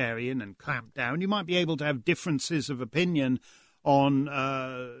totalitarian and clamped down. You might be able to have differences of opinion on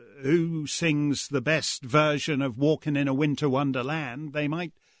who sings the best version of Walking in a Winter Wonderland. They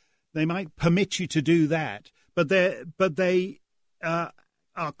might permit you to do that, but they are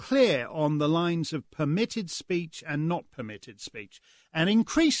clear on the lines of permitted speech and not permitted speech. And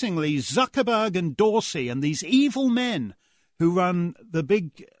increasingly, Zuckerberg and Dorsey and these evil men who run the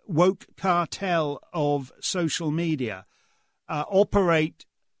big woke cartel of social media, operate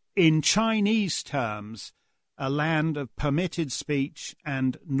in Chinese terms a land of permitted speech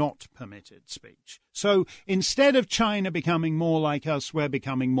and not permitted speech. So instead of China becoming more like us, we're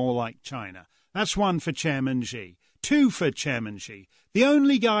becoming more like China. That's one for Chairman Xi. Two for Chairman Xi. The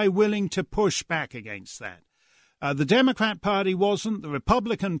only guy willing to push back against that. The Democrat Party wasn't, the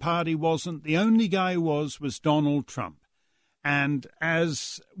Republican Party wasn't. The only guy who was Donald Trump. And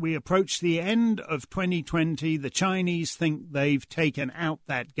as we approach the end of 2020, the Chinese think they've taken out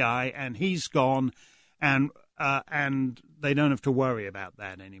that guy and he's gone, and they don't have to worry about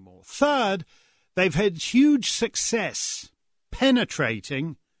that anymore. Third, they've had huge success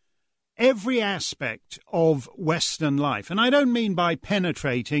penetrating every aspect of Western life. And I don't mean by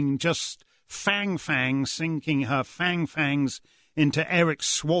penetrating just Fang sinking her fangs into Eric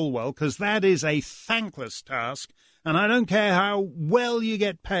Swalwell, because that is a thankless task, and I don't care how well you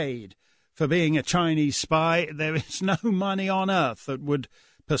get paid for being a Chinese spy. There is no money on earth that would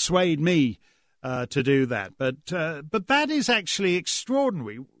persuade me to do that. But that is actually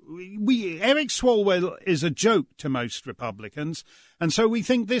extraordinary. Eric Swalwell is a joke to most Republicans, and so we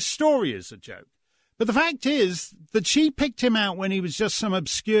think this story is a joke. But the fact is that she picked him out when he was just some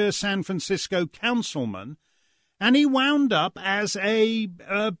obscure San Francisco councilman, and he wound up as a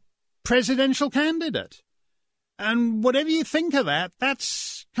presidential candidate. And whatever you think of that,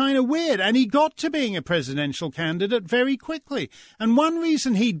 that's kind of weird. And he got to being a presidential candidate very quickly. And one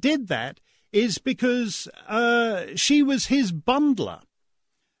reason he did that is because she was his bundler.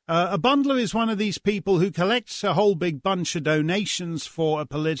 A bundler is one of these people who collects a whole big bunch of donations for a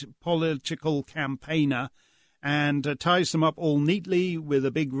political campaigner and ties them up all neatly with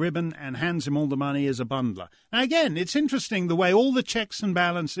a big ribbon and hands him all the money as a bundler. Now, again, it's interesting the way all the checks and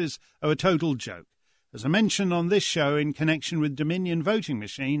balances are a total joke. As I mentioned on this show in connection with Dominion voting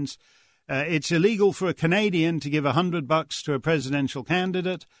machines, it's illegal for a Canadian to give $100 to a presidential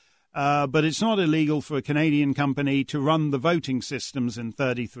candidate, but it's not illegal for a Canadian company to run the voting systems in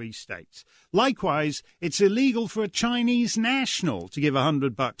 33 states. Likewise, it's illegal for a Chinese national to give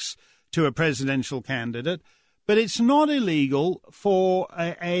 $100 to a presidential candidate, but it's not illegal for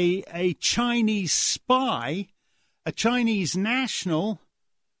a Chinese spy, a Chinese national,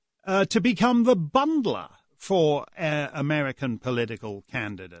 to become the bundler for American political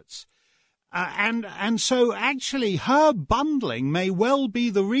candidates. And so actually her bundling may well be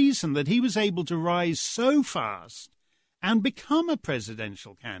the reason that he was able to rise so fast and become a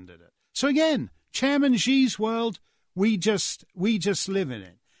presidential candidate. So again, Chairman Xi's world, we just live in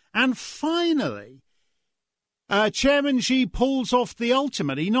it. And finally, Chairman Xi pulls off the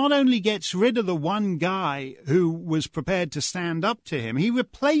ultimate. He not only gets rid of the one guy who was prepared to stand up to him, he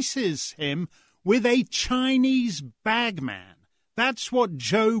replaces him with a Chinese bagman. That's what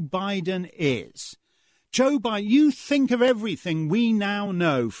Joe Biden is. Joe Biden, you think of everything we now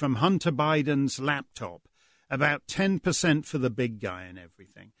know from Hunter Biden's laptop, about 10% for the big guy and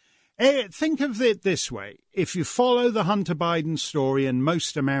everything. Think of it this way. If you follow the Hunter Biden story, and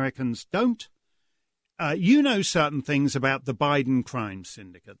most Americans don't, you know certain things about the Biden crime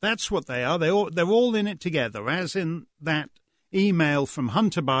syndicate. That's what they are. They're all in it together, as in that email from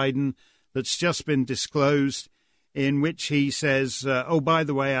Hunter Biden that's just been disclosed, in which he says, oh, by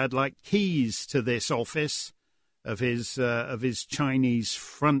the way, I'd like keys to this office of his Chinese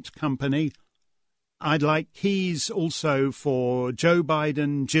front company. I'd like keys also for Joe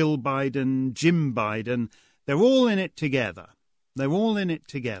Biden, Jill Biden, Jim Biden. They're all in it together.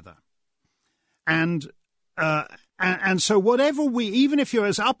 And so whatever even if you're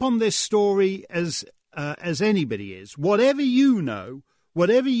as up on this story as anybody is, whatever you know,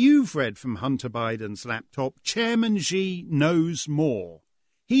 whatever you've read from Hunter Biden's laptop, Chairman Xi knows more.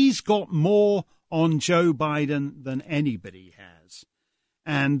 He's got more on Joe Biden than anybody has.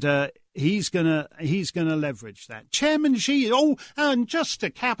 And he's gonna leverage that. Chairman Xi, and just to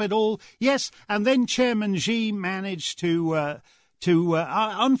cap it all, yes, and then Chairman Xi managed to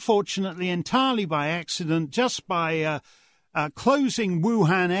unfortunately, entirely by accident, just by closing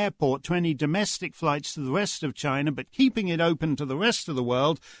Wuhan airport to any domestic flights to the rest of China, but keeping it open to the rest of the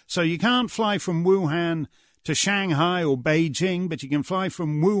world. So you can't fly from Wuhan to Shanghai or Beijing, but you can fly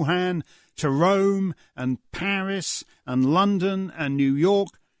from Wuhan to Rome and Paris and London and New York.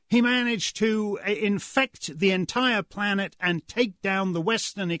 He managed to infect the entire planet and take down the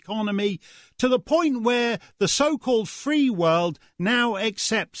Western economy to the point where the so-called free world now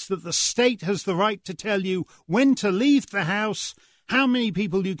accepts that the state has the right to tell you when to leave the house, how many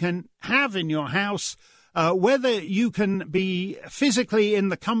people you can have in your house, whether you can be physically in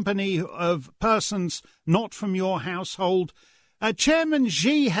the company of persons not from your household. Chairman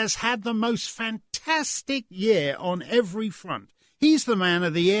Xi has had the most fantastic year on every front. He's the man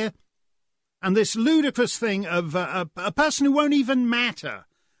of the year. And this ludicrous thing of a person who won't even matter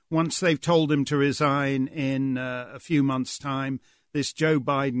once they've told him to resign in a few months' time, this Joe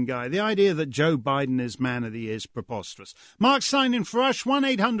Biden guy. The idea that Joe Biden is man of the year is preposterous. Mark Stein in for Rush,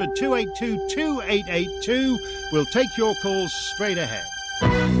 1-800-282-2882. We'll take your calls straight ahead.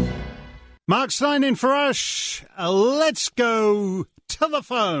 Mark Stein in for Rush. Let's go to the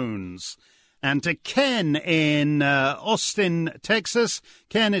phones. And to Ken in Austin, Texas.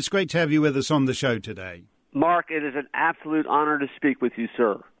 Ken, it's great to have you with us on the show today. Mark, it is an absolute honor to speak with you,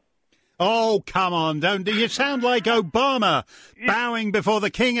 sir. Oh, come on, don't you sound like Obama bowing before the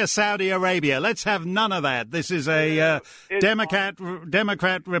King of Saudi Arabia. Let's have none of that. This is a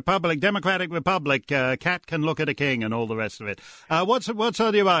Democratic Republic. Cat can look at a king and all the rest of it. What's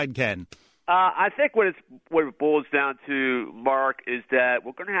on your mind, Ken? I think what it boils down to, Mark, is that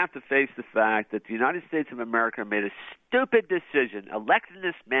we're going to have to face the fact that the United States of America made a stupid decision electing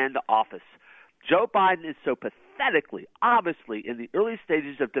this man to office. Joe Biden is so pathetically, obviously, in the early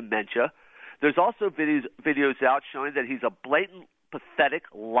stages of dementia. There's also videos out showing that he's a blatant, pathetic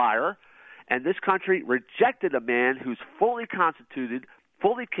liar. And this country rejected a man who's fully constituted,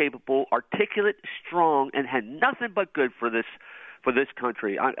 fully capable, articulate, strong, and had nothing but good for this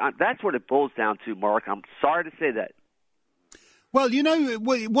country. That's what it boils down to, Mark. I'm sorry to say that. Well, you know,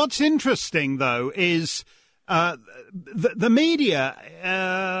 what's interesting, though, is the media,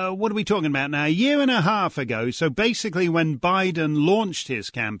 what are we talking about now? A year and a half ago, so basically when Biden launched his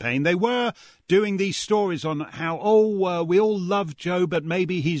campaign, they were doing these stories on how, we all love Joe, but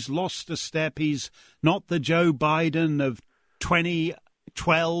maybe he's lost a step. He's not the Joe Biden of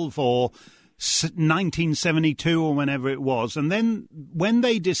 2012 or 1972 or whenever it was. And then when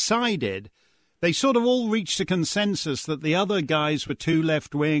they decided, they sort of all reached a consensus that the other guys were too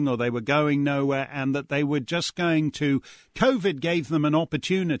left-wing or they were going nowhere and that they were just going to... COVID gave them an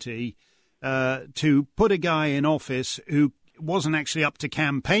opportunity to put a guy in office who wasn't actually up to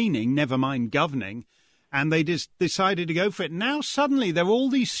campaigning, never mind governing, and they just decided to go for it. Now suddenly there are all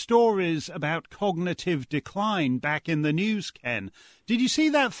these stories about cognitive decline back in the news, Ken. Did you see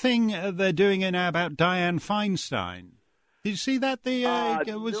that thing they're doing now about Dianne Feinstein? Did you see that?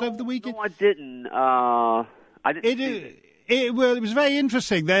 It was over the weekend. No, I didn't. I didn't. It was very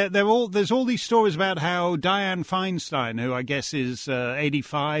interesting. There's all these stories about how Dianne Feinstein, who I guess is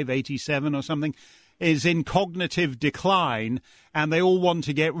 85, 87 or something, is in cognitive decline, and they all want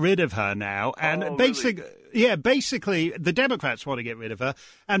to get rid of her now. And basically the Democrats want to get rid of her.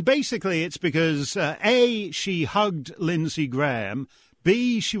 And basically it's because A, she hugged Lindsey Graham,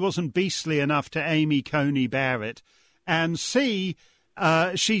 B, she wasn't beastly enough to Amy Coney Barrett, and C,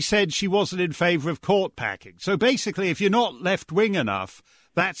 she said she wasn't in favour of court packing. So basically, if you're not left-wing enough,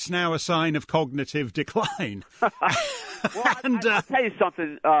 that's now a sign of cognitive decline. Well, I'll tell you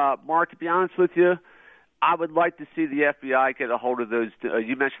something, Mark, to be honest with you, I would like to see the FBI get a hold of those.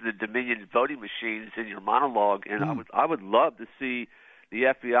 You mentioned the Dominion voting machines in your monologue, and I would love to see the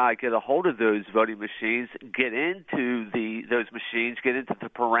FBI get a hold of those voting machines, get into those machines, get into the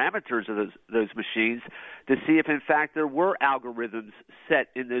parameters of those machines to see if, in fact, there were algorithms set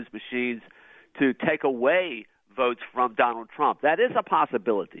in those machines to take away votes from Donald Trump. That is a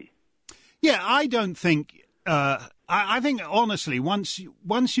possibility. Yeah, I don't think. I think honestly, once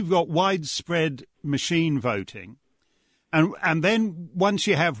you've got widespread machine voting, and then once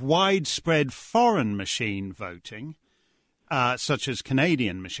you have widespread foreign machine voting, such as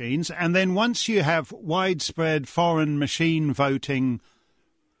Canadian machines, and then once you have widespread foreign machine voting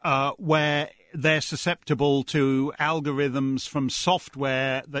where they're susceptible to algorithms from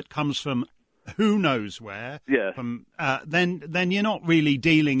software that comes from who knows where, then you're not really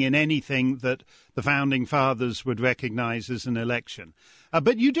dealing in anything that the Founding Fathers would recognize as an election.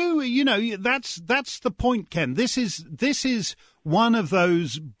 But you do, that's the point, Ken. This is one of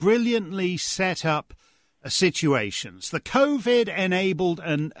those brilliantly set up situations. The COVID enabled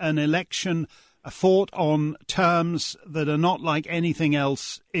an election fought on terms that are not like anything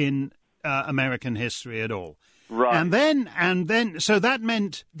else in American history at all. Right. And then, so that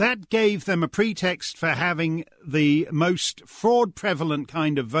meant that gave them a pretext for having the most fraud prevalent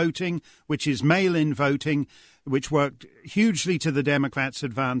kind of voting, which is mail-in voting, which worked hugely to the Democrats'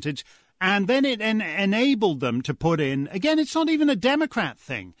 advantage. And then it enabled them to put in, again, it's not even a Democrat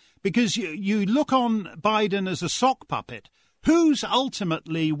thing, because you look on Biden as a sock puppet. Who's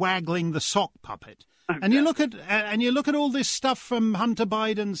ultimately waggling the sock puppet? Okay. And you look at all this stuff from Hunter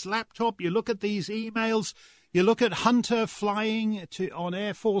Biden's laptop. You look at these emails. You look at Hunter flying on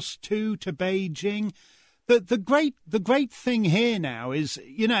Air Force 2 to Beijing. The great thing here now is,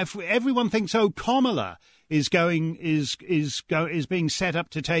 if everyone thinks, Kamala is being set up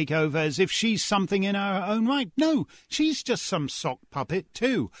to take over as if she's something in her own right. No, she's just some sock puppet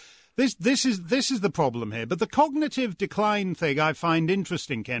too. This is the problem here. But the cognitive decline thing I find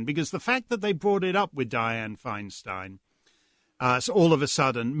interesting, Ken, because the fact that they brought it up with Dianne Feinstein, so all of a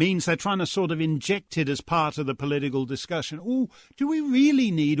sudden means they're trying to sort of inject it as part of the political discussion. Oh, do we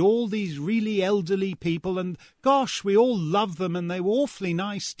really need all these really elderly people? And gosh, we all love them and they were awfully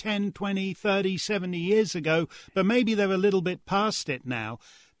nice 10, 20, 30, 70 years ago, but maybe they're a little bit past it now.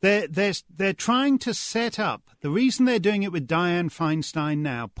 They're trying to set up. The reason they're doing it with Dianne Feinstein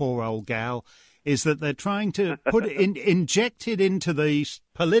now, poor old gal, is that they're trying to inject it into the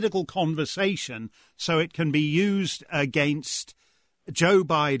political conversation so it can be used against Joe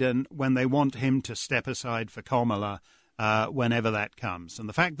Biden when they want him to step aside for Kamala whenever that comes. And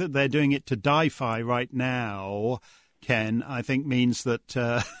the fact that they're doing it to Di-Fi right now, Ken, I think means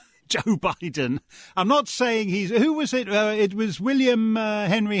that Joe Biden, I'm not saying who was it? It was William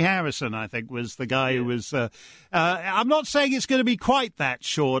Henry Harrison, I think, was the guy who was, I'm not saying it's going to be quite that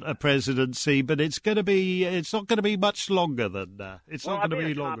short a presidency, but it's not going to be much longer than that. It's not going to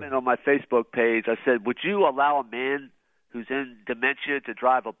be longer. I made a comment on my Facebook page. I said, would you allow a man who's in dementia to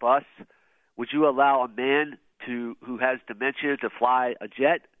drive a bus? Would you allow a man who has dementia to fly a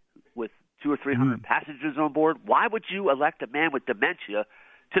jet with 200 or 300 passengers on board? Why would you elect a man with dementia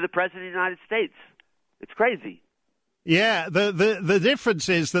to the President of the United States? It's crazy. Yeah, the difference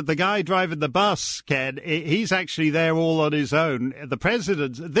is that the guy driving the bus, Ken, he's actually there all on his own. The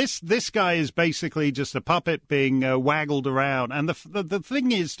president, this guy is basically just a puppet being waggled around. And the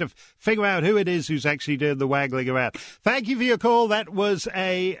thing is to figure out who it is who's actually doing the waggling around. Thank you for your call. That was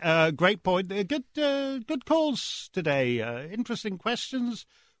a great point. Good calls today. Interesting questions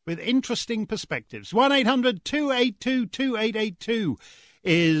with interesting perspectives. 1-800-282-2882.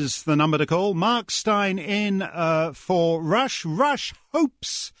 Is the number to call. Mark Stein in for Rush. Rush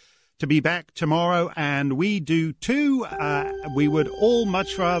hopes to be back tomorrow, and we do too. We would all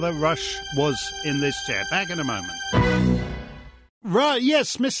much rather Rush was in this chair. Back in a moment. Right,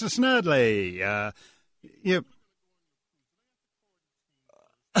 yes, Mr. Snerdley. You.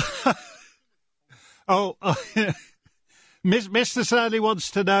 Mr. Snerdley wants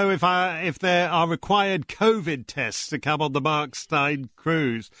to know if there are required COVID tests to come on the Mark Stein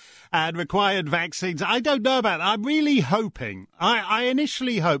cruise and required vaccines. I don't know about that. I'm really hoping. I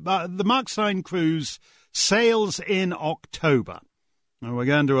initially hope the Mark Stein cruise sails in October. And we're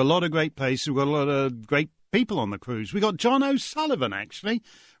going to a lot of great places. We've got a lot of great people on the cruise. We got John O'Sullivan, actually.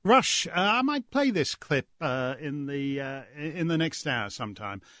 Rush. I might play this clip in the next hour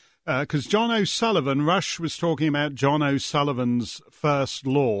sometime. Because John O'Sullivan, Rush was talking about John O'Sullivan's first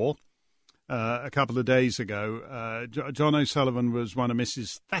law a couple of days ago. John O'Sullivan was one of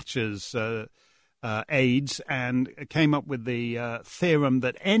Mrs. Thatcher's aides and came up with the theorem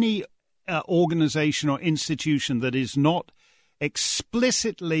that any organisation or institution that is not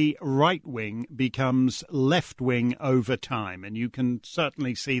explicitly right-wing becomes left-wing over time. And you can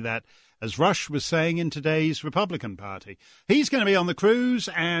certainly see that, as Rush was saying, in today's Republican Party. He's going to be on the cruise,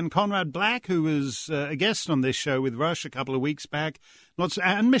 and Conrad Black, who was a guest on this show with Rush a couple of weeks back,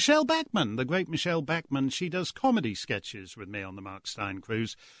 and Michelle Bachmann, the great Michelle Bachmann. She does comedy sketches with me on the Mark Stein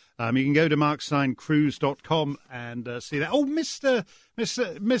cruise. You can go to marksteincruise.com and see that. Oh, Mr.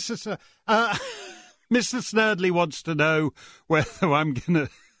 Snerdley wants to know whether I'm gonna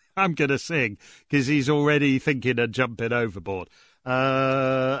sing, because he's already thinking of jumping overboard.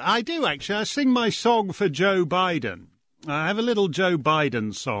 I do, actually. I sing my song for Joe Biden. I have a little Joe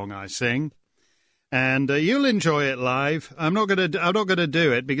Biden song I sing, and you'll enjoy it live. I'm not gonna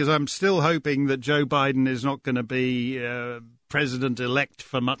do it because I'm still hoping that Joe Biden is not going to be president-elect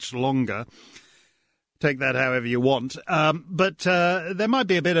for much longer. Take that however you want. But there might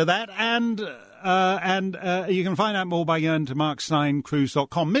be a bit of that, and you can find out more by going to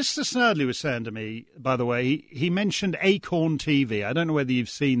marksteincruise.com. Mr. Snerdley was saying to me, by the way, he mentioned Acorn TV. I don't know whether you've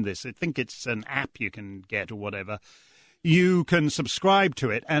seen this. I think it's an app you can get or whatever. You can subscribe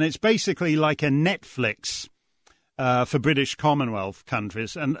to it, and it's basically like a Netflix for British Commonwealth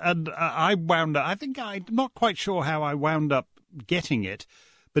countries. And I wound up, I'm not quite sure how I wound up getting it,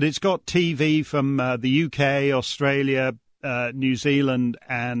 but it's got TV from the UK, Australia, New Zealand,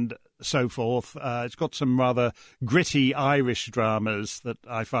 and so forth. It's got some rather gritty Irish dramas that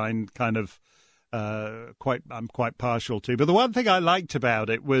I find kind of I'm quite partial to. But the one thing I liked about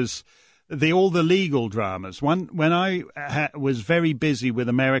it was all the legal dramas. When I was very busy with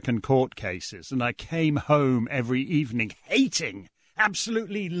American court cases, and I came home every evening hating,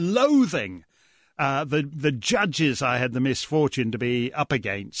 absolutely loathing the judges I had the misfortune to be up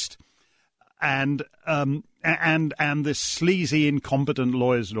against, and the sleazy, incompetent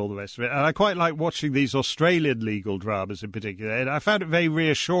lawyers and all the rest of it. And I quite like watching these Australian legal dramas in particular. And I found it very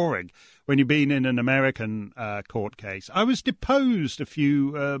reassuring when you've been in an American court case. I was deposed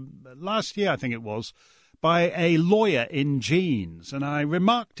last year, I think it was, by a lawyer in jeans. And I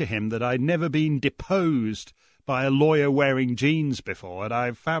remarked to him that I'd never been deposed by a lawyer wearing jeans before. And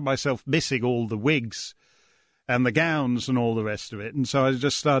I found myself missing all the wigs and the gowns and all the rest of it. And so I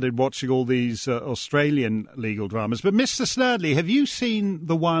just started watching all these Australian legal dramas. But Mr. Snerdley, have you seen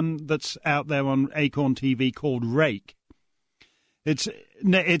the one that's out there on Acorn TV called Rake? It's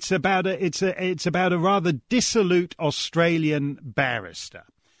about a rather dissolute Australian barrister.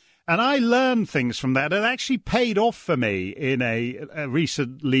 And I learned things from that. It actually paid off for me in a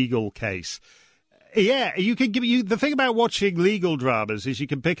recent legal case. Yeah, the thing about watching legal dramas is you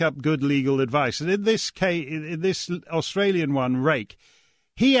can pick up good legal advice. And in this case, in this Australian one, Rake,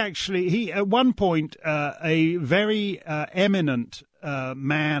 he at one point, a very eminent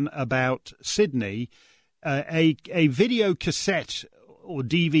man about Sydney, a video cassette or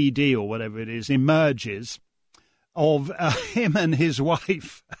DVD or whatever it is emerges of him and his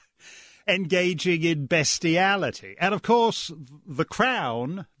wife engaging in bestiality. And, of course, the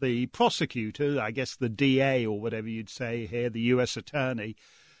Crown, the prosecutor, I guess the DA or whatever you'd say here, the U.S. attorney,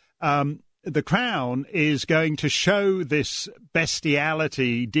 the Crown is going to show this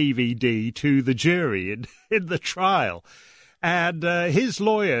bestiality DVD to the jury in the trial. And his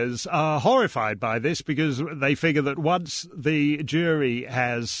lawyers are horrified by this because they figure that once the jury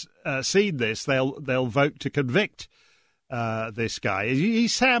has seen this, they'll vote to convict this guy.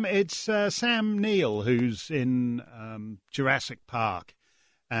 It's Sam Neill, who's in Jurassic Park,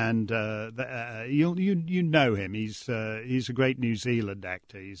 and you know him. He's a great New Zealand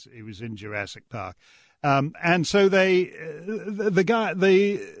actor. He was in Jurassic Park, and so the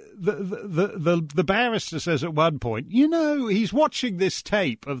barrister says at one point, he's watching this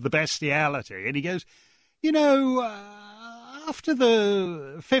tape of the bestiality, and he goes, after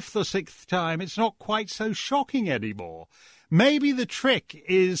the fifth or sixth time, it's not quite so shocking anymore. Maybe the trick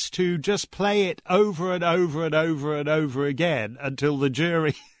is to just play it over and over and over and over again until the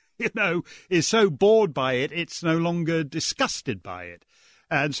jury, is so bored by it, it's no longer disgusted by it.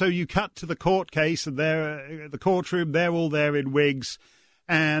 And so you cut to the court case, and the courtroom, they're all there in wigs,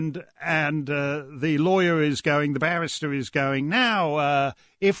 and the lawyer is going, the barrister is going, now,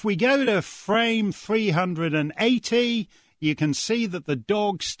 if we go to frame 380, you can see that the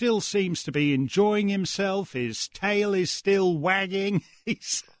dog still seems to be enjoying himself. His tail is still wagging.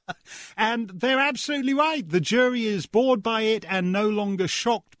 And they're absolutely right. The jury is bored by it and no longer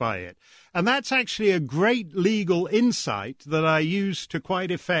shocked by it. And that's actually a great legal insight that I use to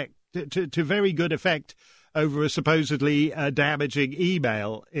to very good effect over a supposedly damaging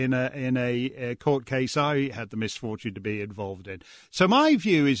email in a court case I had the misfortune to be involved in. So my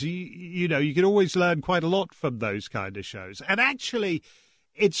view is, you can always learn quite a lot from those kind of shows. And actually,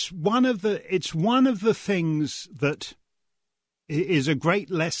 it's one of the things that is a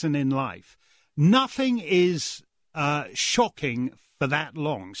great lesson in life. Nothing is shocking for that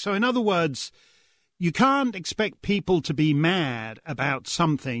long. So in other words, you can't expect people to be mad about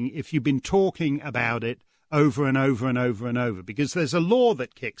something if you've been talking about it over and over and over and over, because there's a law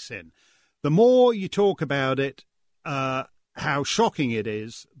that kicks in. The more you talk about it, how shocking it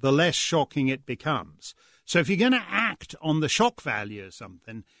is, the less shocking it becomes. So if you're going to act on the shock value of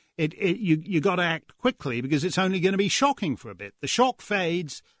something, you got to act quickly, because it's only going to be shocking for a bit. The shock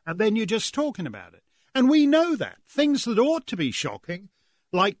fades, and then you're just talking about it. And we know that. Things that ought to be shocking,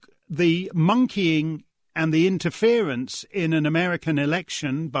 like the monkeying and the interference in an American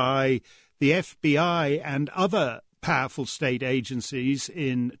election by the FBI and other powerful state agencies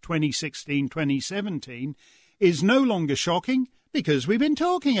in 2016, 2017, is no longer shocking because we've been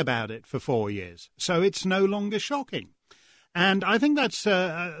talking about it for 4 years. So it's no longer shocking. And I think that's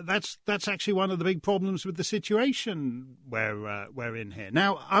actually one of the big problems with the situation we're in here.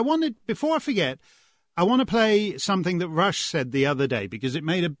 Now, before I forget, I want to play something that Rush said the other day, because it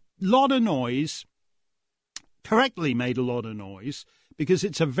made a lot of noise, correctly made a lot of noise, because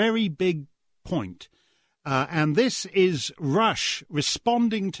it's a very big point. And this is Rush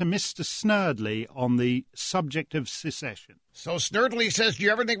responding to Mr. Snerdley on the subject of secession. So Snerdley says, do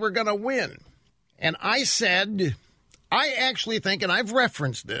you ever think we're going to win? And I said, I actually think, and I've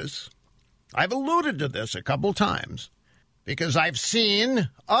referenced this, I've alluded to this a couple times, because I've seen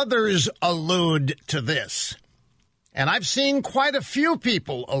others allude to this. And I've seen quite a few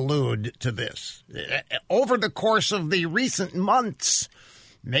people allude to this over the course of the recent months,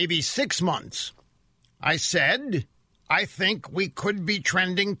 maybe 6 months. I said, I think we could be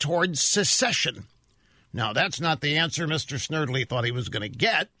trending towards secession. Now, that's not the answer Mr. Snerdley thought he was going to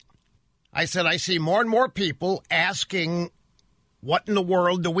get. I said, I see more and more people asking, what in the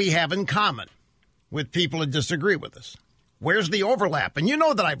world do we have in common with people who disagree with us? Where's the overlap? And you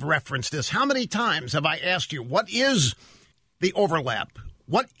know that I've referenced this. How many times have I asked you, what is the overlap?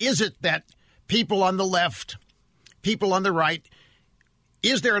 What is it that people on the left, people on the right,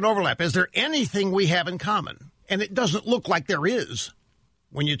 is there an overlap? Is there anything we have in common? And it doesn't look like there is.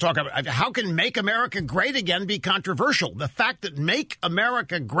 When you talk about how can Make America Great Again be controversial? The fact that Make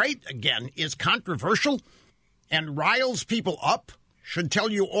America Great Again is controversial and riles people up should tell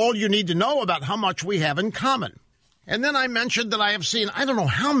you all you need to know about how much we have in common. And then I mentioned that I have seen, I don't know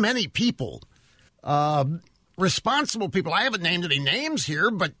how many people, responsible people, I haven't named any names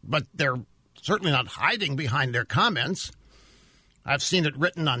here, but they're certainly not hiding behind their comments. I've seen it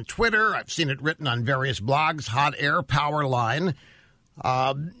written on Twitter. I've seen it written on various blogs, Hot Air, Powerline,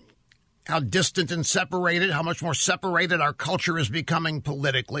 how distant and separated, how much more separated our culture is becoming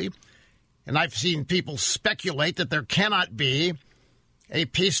politically. And I've seen people speculate that there cannot be a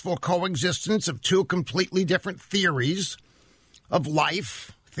peaceful coexistence of two completely different theories of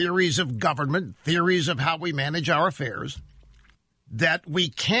life, theories of government, theories of how we manage our affairs, that we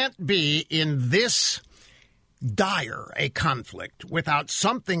can't be in this dire a conflict without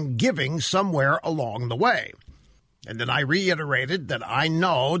something giving somewhere along the way. And then I reiterated that I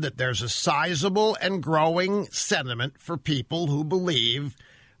know that there's a sizable and growing sentiment for people who believe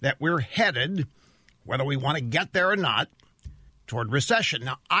that we're headed, whether we want to get there or not, toward recession.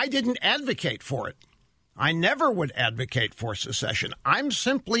 Now, I didn't advocate for it. I never would advocate for secession. I'm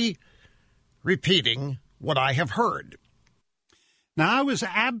simply repeating what I have heard. Now, I was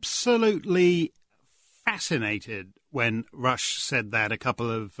absolutely fascinated when Rush said that a couple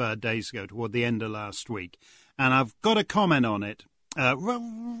of days ago, toward the end of last week. And I've got to comment on it.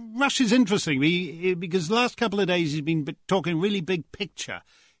 Rush is interesting because the last couple of days he's been talking really big picture.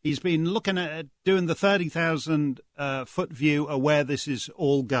 He's been looking at doing the 30,000-foot view of where this is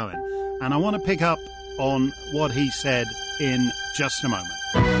all going. And I want to pick up on what he said in just a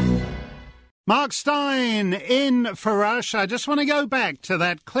moment. Mark Stein in for Rush. I just want to go back to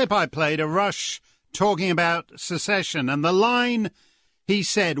that clip I played of Rush talking about secession. And the line he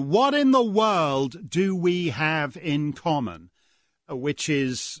said, "What in the world do we have in common?" Which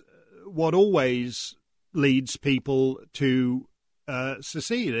is what always leads people to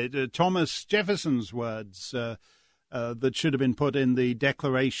secede. Thomas Jefferson's words that should have been put in the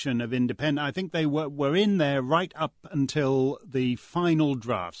Declaration of Independence, I think they were in there right up until the final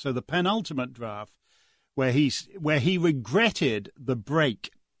draft, so the penultimate draft, where he regretted the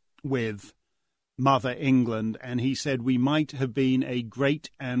break with Mother England, and he said we might have been a great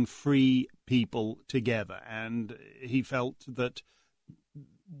and free people together, and he felt that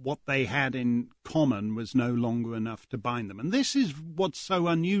what they had in common was no longer enough to bind them. And this is what's so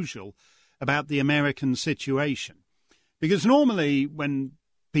unusual about the American situation. Because normally when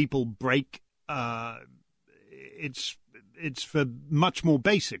people break, it's for much more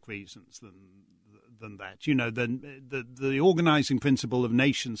basic reasons than that. You know, the organizing principle of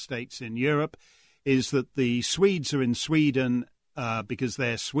nation states in Europe is that the Swedes are in Sweden because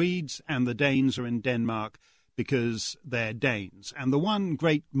they're Swedes, and the Danes are in Denmark because they're Danes. And the one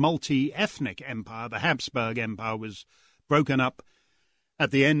great multi-ethnic empire, the Habsburg Empire, was broken up at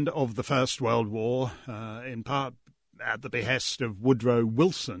the end of the First World War, in part at the behest of Woodrow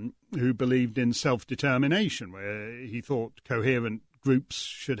Wilson, who believed in self-determination, where he thought coherent groups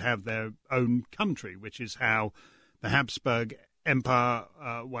should have their own country, which is how the Habsburg Empire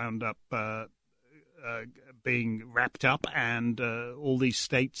wound up being wrapped up, and all these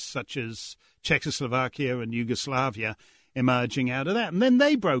states such as Czechoslovakia and Yugoslavia emerging out of that. And then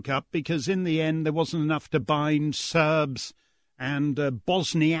they broke up because in the end there wasn't enough to bind Serbs and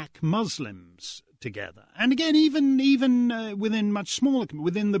Bosniak Muslims together. And again, even within much smaller,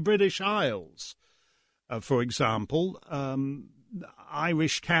 within the British Isles, for example,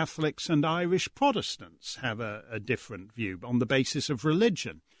 Irish Catholics and Irish Protestants have a different view on the basis of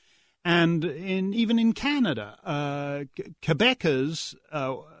religion. And even in Canada, Quebecers,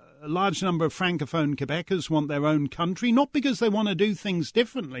 a large number of Francophone Quebecers want their own country, not because they want to do things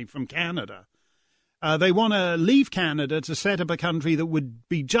differently from Canada. They want to leave Canada to set up a country that would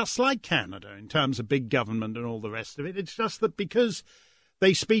be just like Canada in terms of big government and all the rest of it. It's just that because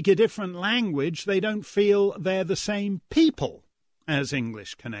they speak a different language, they don't feel they're the same people as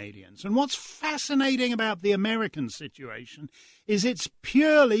English Canadians. And what's fascinating about the American situation is it's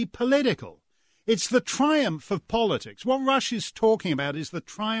purely political. It's the triumph of politics. What Rush is talking about is the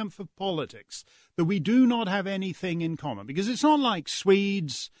triumph of politics, that we do not have anything in common. Because it's not like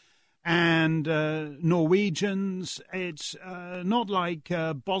Swedes and Norwegians. It's not like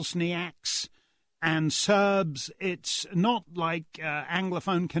Bosniaks and Serbs. It's not like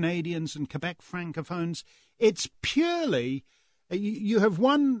Anglophone Canadians and Quebec Francophones. It's purely you have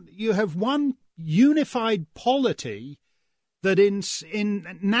one unified polity that in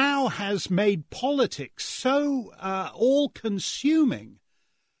now has made politics so all-consuming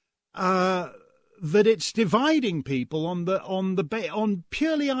that that it's dividing people on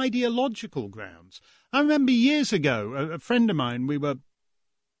purely ideological grounds. I remember years ago, a friend of mine,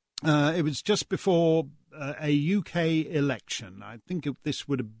 it was just before a UK election. I think this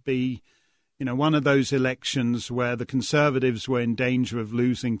would be, one of those elections where the Conservatives were in danger of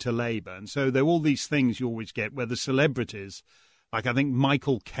losing to Labour. And so there are all these things you always get where the celebrities, like I think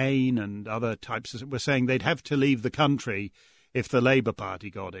Michael Caine and other types, were saying they'd have to leave the country if the Labour Party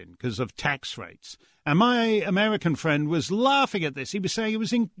got in because of tax rates. And my American friend was laughing at this. He was saying it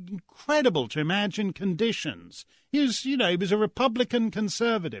was incredible to imagine conditions. He was a Republican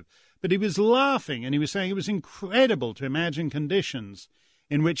conservative, but he was laughing and he was saying it was incredible to imagine conditions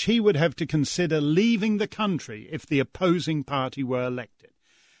in which he would have to consider leaving the country if the opposing party were elected.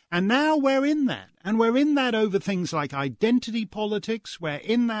 And now we're in that. And we're in that over things like identity politics. We're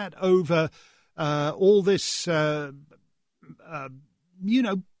in that over all this,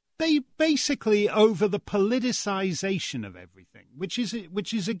 basically over the politicization of everything, which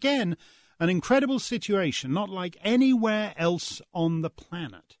is again, an incredible situation, not like anywhere else on the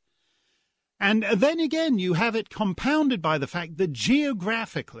planet. And then again, you have it compounded by the fact that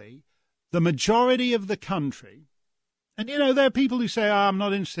geographically, the majority of the country, and, there are people who say, I'm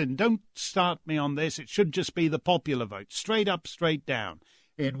not interested, don't start me on this, it should just be the popular vote, straight up, straight down,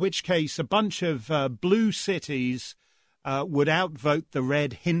 in which case a bunch of blue cities would outvote the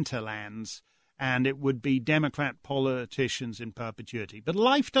red hinterlands, and it would be Democrat politicians in perpetuity. But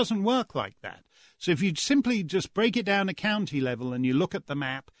life doesn't work like that. So if you simply just break it down to county level and you look at the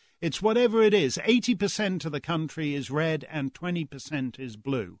map, it's whatever it is. 80% of the country is red and 20% is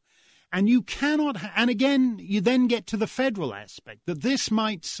blue. And you cannot, and again, you then get to the federal aspect, that this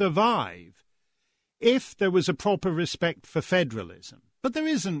might survive if there was a proper respect for federalism. But there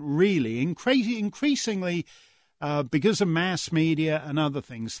isn't really. Increasingly, because of mass media and other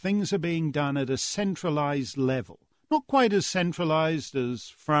things are being done at a centralized level. Not quite as centralized as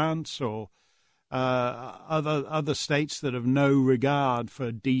France or other states that have no regard for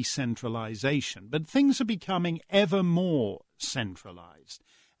decentralization, but things are becoming ever more centralized,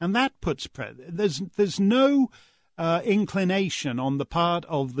 and that puts there's no inclination on the part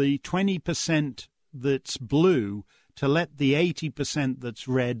of the 20% that's blue to let the 80% that's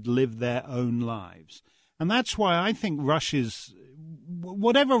red live their own lives. And that's why I think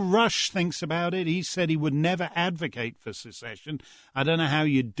whatever Rush thinks about it, he said he would never advocate for secession. I don't know how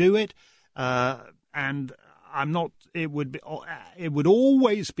you do it. And I'm not. It would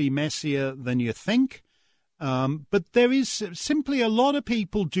always be messier than you think. But there is simply a lot of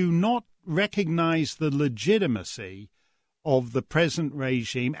people do not recognize the legitimacy of the present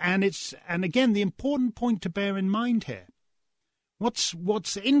regime, and again the important point to bear in mind here.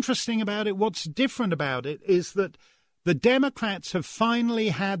 What's interesting about it, what's different about it, is that the Democrats have finally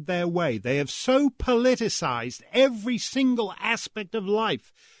had their way. They have so politicized every single aspect of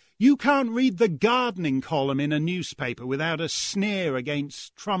life. You can't read the gardening column in a newspaper without a sneer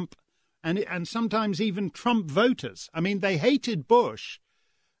against Trump and sometimes even Trump voters. I mean, they hated Bush,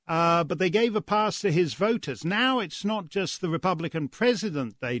 but they gave a pass to his voters. Now it's not just the Republican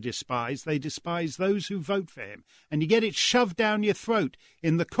president they despise those who vote for him. And you get it shoved down your throat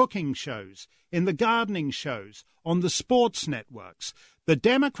in the cooking shows, in the gardening shows, on the sports networks. The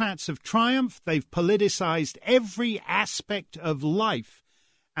Democrats have triumphed. They've politicized every aspect of life.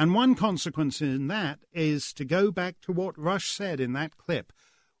 And one consequence in that is, to go back to what Rush said in that clip,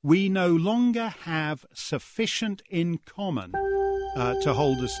 we no longer have sufficient in common to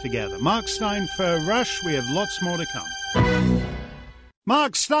hold us together. Mark Stein for Rush. We have lots more to come.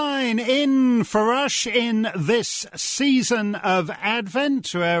 Mark Stein in for Rush in this season of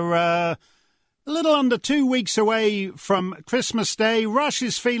Advent. We're a little under 2 weeks away from Christmas Day. Rush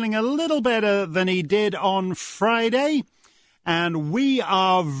is feeling a little better than he did on Friday. And we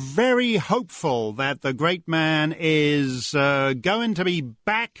are very hopeful that the great man is going to be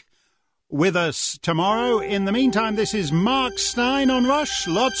back with us tomorrow. In the meantime, this is Mark Stein on Rush.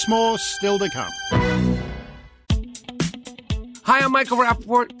 Lots more still to come. Hi, I'm Michael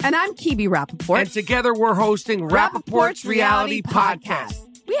Rappaport. And I'm Kibi Rappaport. And together we're hosting Rappaport's Reality Podcast.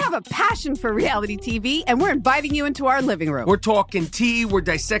 We have a passion for reality TV, and we're inviting you into our living room. We're talking tea, we're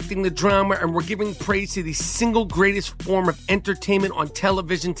dissecting the drama, and we're giving praise to the single greatest form of entertainment on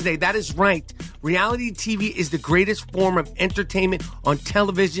television today. That is right. Reality TV is the greatest form of entertainment on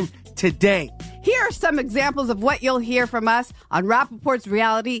television today. Here are some examples of what you'll hear from us on Rappaport's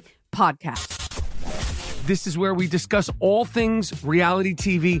Reality Podcast. This is where we discuss all things reality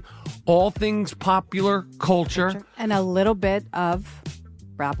TV, all things popular culture. And a little bit of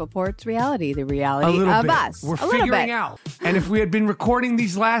Rappaport's reality, the reality of bit. us. We're figuring out. And if we had been recording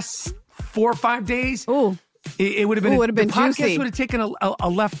these last 4 or 5 days, Ooh. it would have been, been the podcast juicy. would have taken a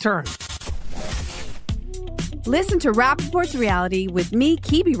left turn. Listen to Rappaport's Reality with me,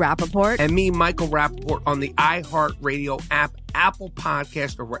 Kibi Rappaport. And me, Michael Rappaport, on the iHeartRadio app, Apple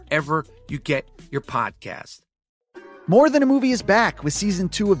Podcast, or wherever you get your podcast. More Than a Movie is back with season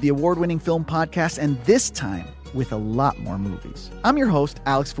 2 of the award-winning film podcast, and this time with a lot more movies. I'm your host,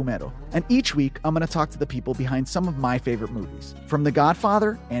 Alex Fumero, and each week I'm going to talk to the people behind some of my favorite movies. From The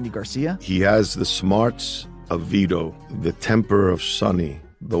Godfather, Andy Garcia. He has the smarts of Vito, the temper of Sonny,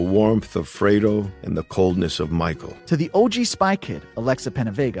 the warmth of Fredo, and the coldness of Michael. To the OG Spy Kid, Alexa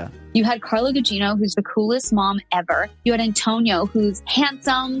Penavega. You had Carla Gugino, who's the coolest mom ever. You had Antonio, who's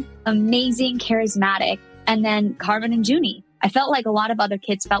handsome, amazing, charismatic. And then Carmen and Junie. I felt like a lot of other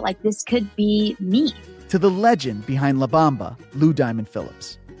kids felt like this could be me. To the legend behind La Bamba, Lou Diamond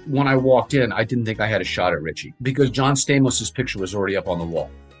Phillips. When I walked in, I didn't think I had a shot at Richie because John Stamos' picture was already up on the wall.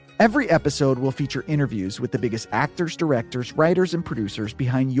 Every episode will feature interviews with the biggest actors, directors, writers, and producers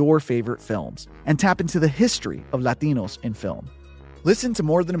behind your favorite films and tap into the history of Latinos in film. Listen to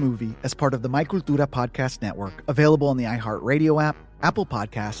More Than a Movie as part of the My Cultura Podcast Network, available on the iHeartRadio app, Apple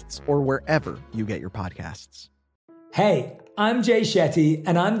Podcasts, or wherever you get your podcasts. Hey, I'm Jay Shetty,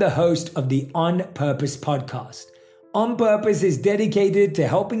 and I'm the host of the On Purpose podcast. On Purpose is dedicated to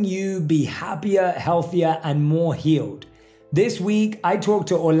helping you be happier, healthier, and more healed. This week, I talked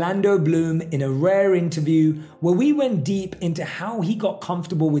to Orlando Bloom in a rare interview where we went deep into how he got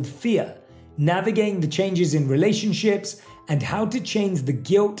comfortable with fear, navigating the changes in relationships, and how to change the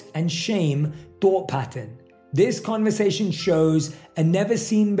guilt and shame thought pattern. This conversation shows a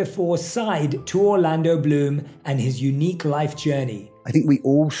never-seen-before side to Orlando Bloom and his unique life journey. I think we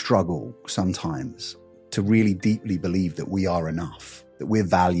all struggle sometimes to really deeply believe that we are enough, that we're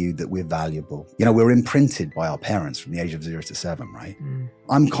valued, that we're valuable. You know, we're imprinted by our parents from the age of 0 to 7, right?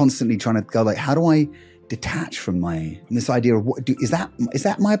 I'm constantly trying to go like, how do I detach from this idea of is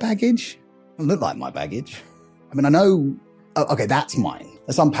that my baggage? It doesn't look like my baggage. I mean, I know, okay, that's mine.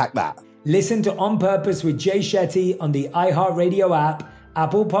 Let's unpack that. Listen to On Purpose with Jay Shetty on the iHeartRadio app,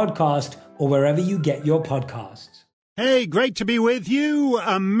 Apple Podcast, or wherever you get your podcasts. Hey, great to be with you.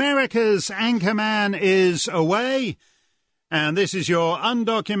 America's Anchorman is away. And this is your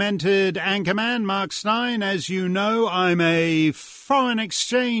undocumented anchorman, Mark Stein. As you know, I'm a foreign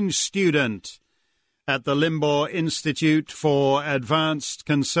exchange student at the Limbaugh Institute for Advanced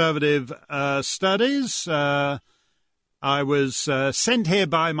Conservative Studies. I was sent here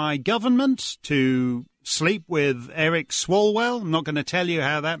by my government to sleep with Eric Swalwell. I'm not going to tell you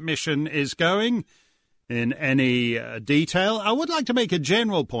how that mission is going in any detail. I would like to make a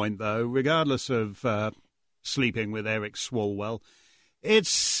general point, though, regardless of sleeping with Eric Swalwell.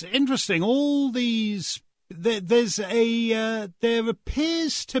 It's interesting. All these there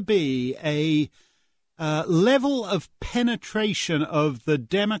appears to be a level of penetration of the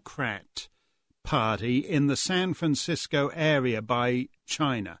Democrat Party in the San Francisco area by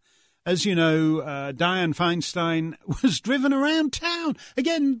China. As you know, Dianne Feinstein was driven around town.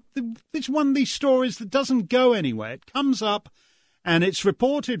 Again, it's one of these stories that doesn't go anywhere. It comes up and it's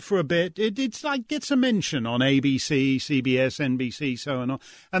reported for a bit. It's like gets a mention on ABC, CBS, NBC, so on.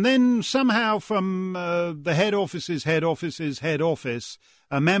 And then somehow from the head office's head office,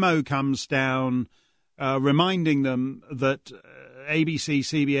 a memo comes down reminding them that ABC,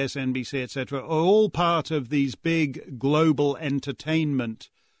 CBS, NBC, etc., are all part of these big global entertainment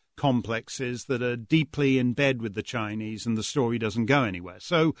complexes that are deeply in bed with the Chinese, and the story doesn't go anywhere.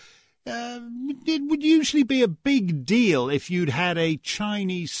 So it would usually be a big deal if you'd had a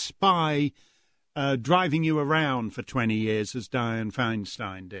Chinese spy driving you around for 20 years, as Dianne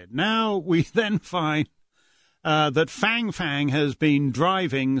Feinstein did. Now we then find that Fang Fang has been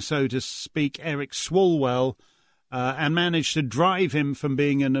driving, so to speak, Eric Swalwell, and managed to drive him from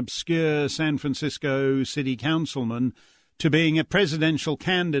being an obscure San Francisco city councilman to being a presidential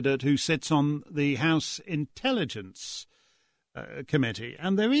candidate who sits on the House Intelligence Committee.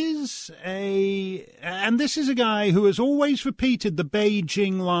 And this is a guy who has always repeated the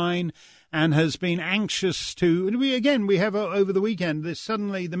Beijing line and has been anxious to, we have over the weekend,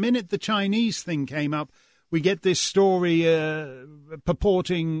 the minute the Chinese thing came up, we get this story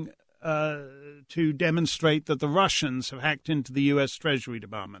purporting to demonstrate that the Russians have hacked into the U.S. Treasury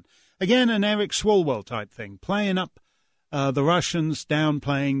Department. Again, an Eric Swalwell type thing, playing up the Russians,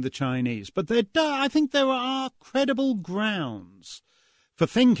 downplaying the Chinese. But I think there are credible grounds for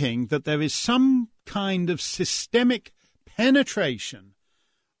thinking that there is some kind of systemic penetration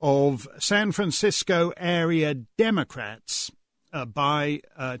of San Francisco area Democrats by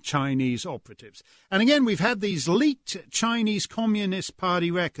Chinese operatives. And again, we've had these leaked Chinese Communist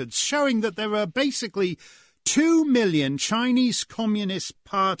Party records showing that there are basically 2 million Chinese Communist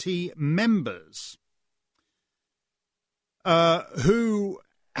Party members who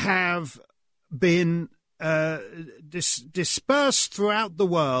have been dispersed throughout the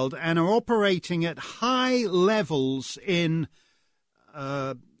world and are operating at high levels in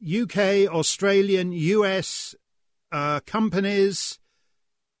UK, Australian, US companies,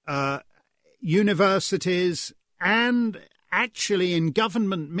 universities, and actually in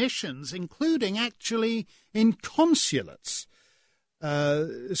government missions, including actually in consulates.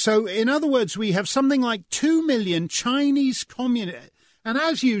 So, in other words, we have something like 2 million Chinese communists. And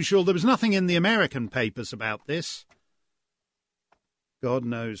as usual, there was nothing in the American papers about this. God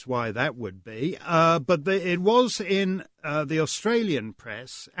knows why that would be. But it was in the Australian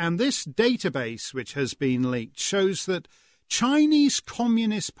press. And this database, which has been leaked, shows that Chinese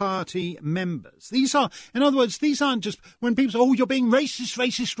Communist Party members, these are, in other words, these aren't just when people say, oh, you're being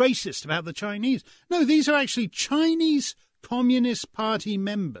racist about the Chinese. No, these are actually Chinese Communist Party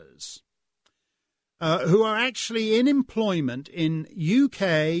members who are actually in employment in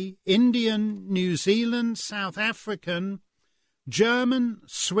UK, Indian, New Zealand, South African, German,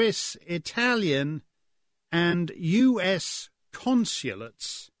 Swiss, Italian, and US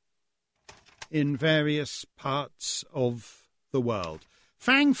consulates in various parts of the world.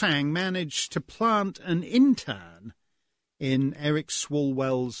 Fang Fang managed to plant an intern in Eric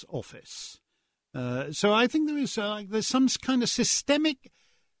Swalwell's office. So I think there's some kind of systemic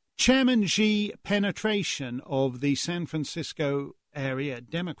Chairman Xi penetration of the San Francisco area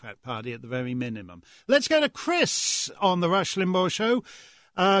Democrat Party at the very minimum. Let's go to Chris on the Rush Limbaugh Show.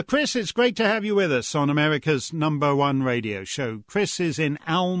 Chris, it's great to have you with us on America's #1 radio show. Chris is in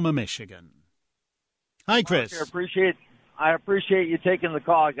Alma, Michigan. Hi, Chris. I appreciate you taking the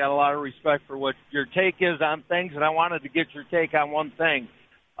call. I got a lot of respect for what your take is on things, and I wanted to get your take on one thing.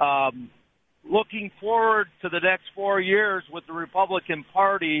 Looking forward to the next 4 years with the Republican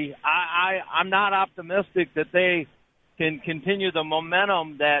Party, I'm not optimistic that they can continue the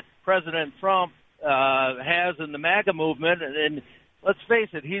momentum that President Trump has in the MAGA movement. And let's face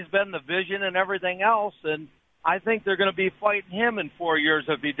it, he's been the vision and everything else, and I think they're going to be fighting him in 4 years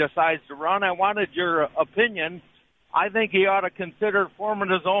if he decides to run. I wanted your opinion. I think he ought to consider forming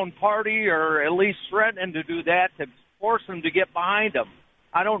his own party or at least threatening to do that to force him to get behind him.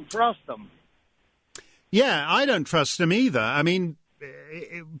 I don't trust him. Yeah, I don't trust him either. I mean,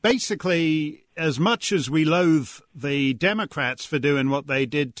 basically, as much as we loathe the Democrats for doing what they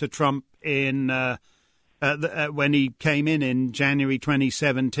did to Trump in when he came in January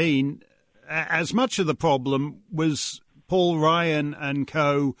 2017, as much of the problem was Paul Ryan and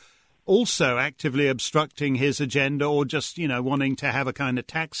co. also actively obstructing his agenda or just, wanting to have a kind of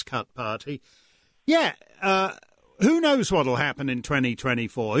tax cut party. Yeah, who knows what will happen in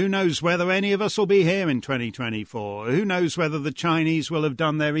 2024? Who knows whether any of us will be here in 2024? Who knows whether the Chinese will have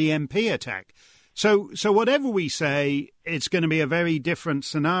done their EMP attack? So whatever we say, it's going to be a very different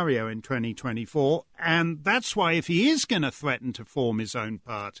scenario in 2024. And that's why if he is going to threaten to form his own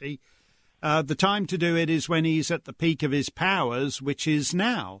party, the time to do it is when he's at the peak of his powers, which is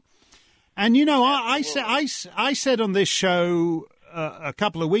now. And, I said on this show a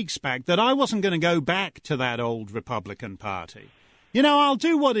couple of weeks back that I wasn't going to go back to that old Republican Party. I'll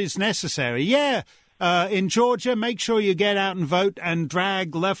do what is necessary. Yeah, in Georgia, make sure you get out and vote and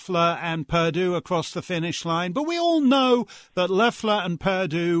drag Loeffler and Perdue across the finish line. But we all know that Loeffler and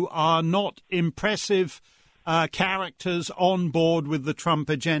Perdue are not impressive characters on board with the Trump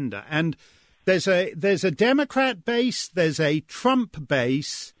agenda. And there's a Democrat base, there's a Trump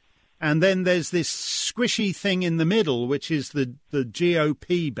base, and then there's this squishy thing in the middle, which is the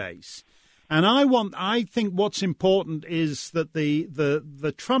GOP base. And I think what's important is that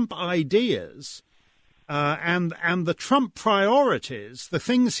the Trump ideas and the Trump priorities,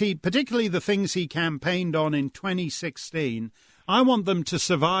 particularly the things he campaigned on in 2016, I want them to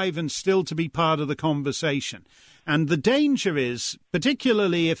survive and still to be part of the conversation. And the danger is,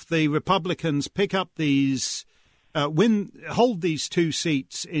 particularly if the Republicans pick up these hold these 2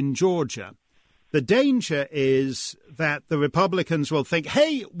 seats in Georgia, the danger is that the Republicans will think,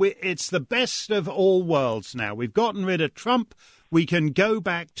 hey, it's the best of all worlds now. We've gotten rid of Trump. We can go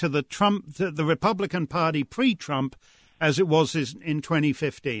back to the Republican Party pre-Trump as it was in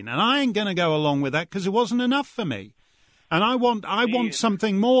 2015. And I ain't going to go along with that because it wasn't enough for me. And I want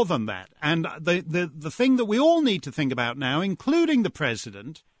something more than that. And the thing that we all need to think about now, including the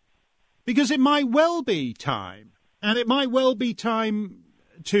president, because it might well be time, and it might well be time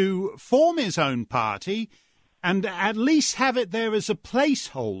to form his own party and at least have it there as a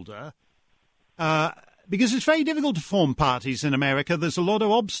placeholder, because it's very difficult to form parties in America. There's a lot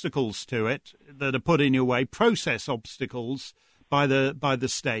of obstacles to it that are put in your way, process obstacles by the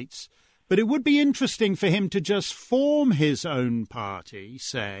states. But it would be interesting for him to just form his own party,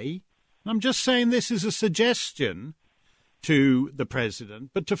 say. I'm just saying this is a suggestion to the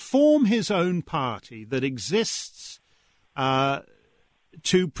president, but to form his own party that exists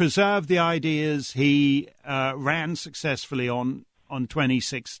to preserve the ideas he ran successfully on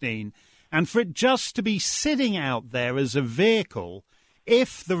 2016, and for it just to be sitting out there as a vehicle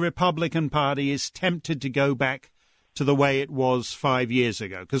if the Republican Party is tempted to go back to the way it was 5 years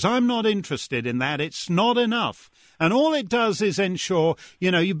ago. Because I'm not interested in that. It's not enough. And all it does is ensure,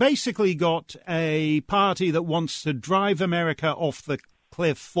 you basically got a party that wants to drive America off the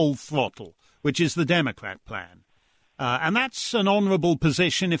cliff full throttle, which is the Democrat plan. And that's an honourable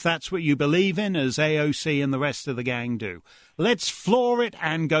position if that's what you believe in, as AOC and the rest of the gang do. Let's floor it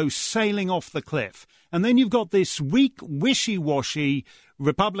and go sailing off the cliff. And then you've got this weak, wishy-washy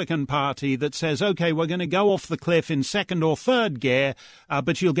Republican Party that says, OK, we're going to go off the cliff in second or third gear,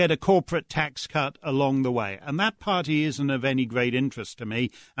 but you'll get a corporate tax cut along the way. And that party isn't of any great interest to me,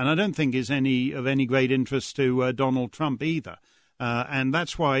 and I don't think is of any great interest to Donald Trump either. And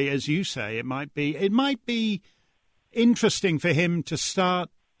that's why, as you say, it might be interesting for him to start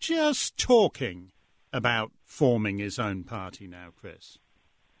just talking about forming his own party now, Chris.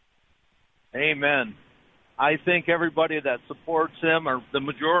 Amen. I think everybody that supports him, or the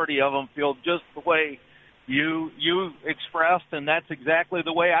majority of them, feel just the way you expressed, and that's exactly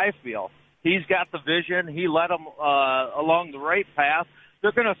the way I feel. He's got the vision. He led them along the right path.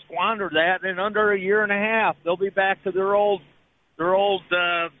 They're going to squander that in under a year and a half. They'll be back to their old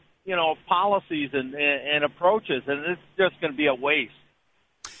policies and approaches, and it's just going to be a waste.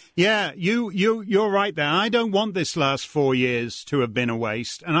 Yeah, you're right there. I don't want this last 4 years to have been a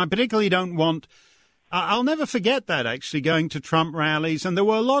waste, and I particularly don't want. I'll never forget that, actually, going to Trump rallies, and there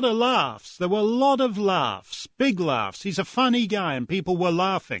were a lot of laughs. There were a lot of laughs, big laughs. He's a funny guy, and people were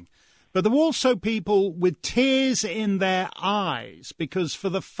laughing. But there were also people with tears in their eyes, because for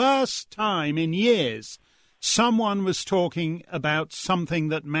the first time in years, someone was talking about something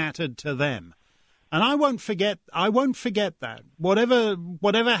that mattered to them. And I won't forget that.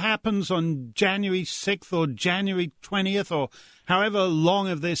 Whatever happens on January 6th or January 20th or however long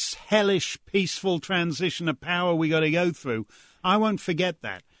of this hellish, peaceful transition of power we got to go through, I won't forget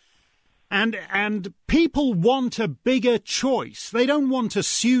that. And people want a bigger choice. They don't want a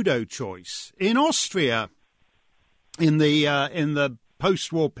pseudo choice. In Austria, in the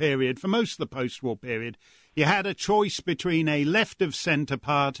post-war period, for most of the post-war period, you had a choice between a left-of-centre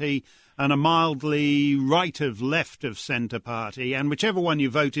party and a mildly right-of-left-of-centre party, and whichever one you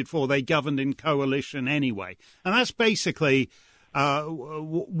voted for, they governed in coalition anyway. And that's basically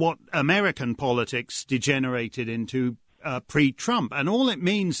what American politics degenerated into pre-Trump. And all it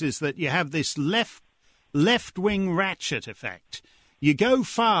means is that you have this left-wing ratchet effect. You go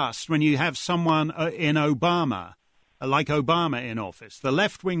fast when you have someone in Obama, like Obama in office. The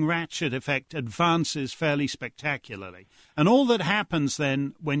left-wing ratchet effect advances fairly spectacularly. And all that happens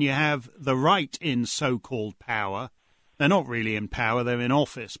then when you have the right in so-called power, they're not really in power, they're in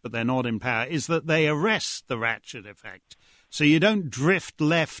office, but they're not in power, is that they arrest the ratchet effect. So you don't drift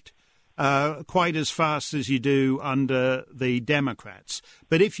left quite as fast as you do under the Democrats.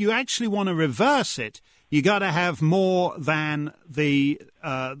 But if you actually want to reverse it, you got to have more than the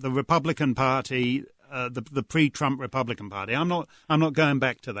Republican Party, the pre-Trump Republican Party. I'm not going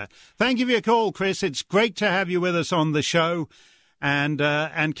back to that. Thank you for your call, Chris. It's great to have you with us on the show,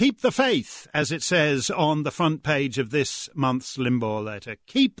 and keep the faith, as it says on the front page of this month's Limbaugh letter.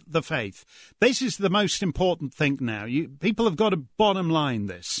 Keep the faith. This is the most important thing now. People have got to bottom line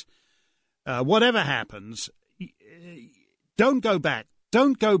this. Whatever happens, don't go back.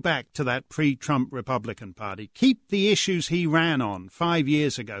 Don't go back to that pre-Trump Republican Party. Keep the issues he ran on 5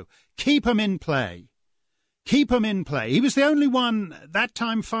 years ago. Keep them in play. Keep him in play. He was the only one that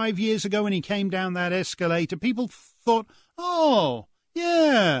time 5 years ago when he came down that escalator. People thought, oh,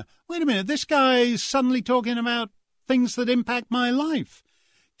 yeah, wait a minute, this guy's suddenly talking about things that impact my life.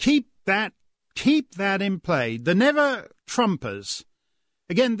 Keep that in play. The never-Trumpers.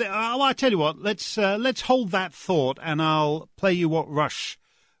 Again, I tell you what, let's hold that thought, and I'll play you what Rush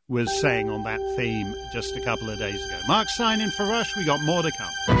was saying on that theme just a couple of days ago. Mark Stein in for Rush. We got more to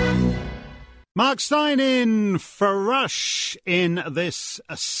come. Mark Stein in for Rush in this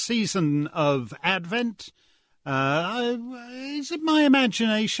season of Advent. Is it my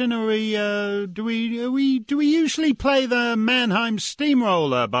imagination, or do we usually play the Mannheim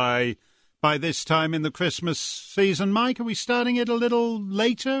Steamroller by by this time in the Christmas season. Mike, are we starting it a little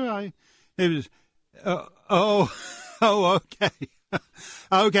later? Okay.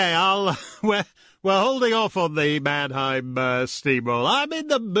 Okay, we're holding off on the Mannheim steamroll. I'm in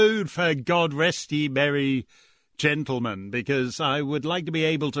the mood for God Rest Ye Merry Gentlemen, because I would like to be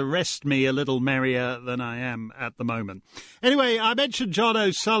able to rest me a little merrier than I am at the moment. Anyway, I mentioned John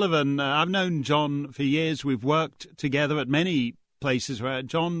O'Sullivan. I've known John for years. We've worked together at many places. Where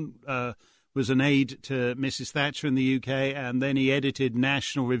John was an aide to Mrs. Thatcher in the UK, and then he edited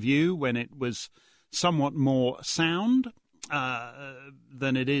National Review when it was somewhat more sound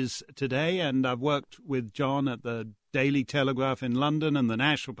than it is today. And I've worked with John at the Daily Telegraph in London and the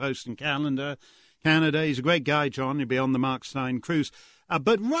National Post and Canada. He's a great guy, John. He'll be on the Mark Stein cruise.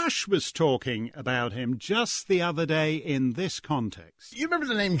 But Rush was talking about him just the other day in this context. You remember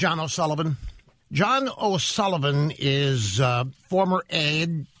the name John O'Sullivan? John O'Sullivan is former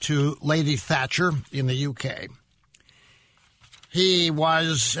aide to Lady Thatcher in the UK. He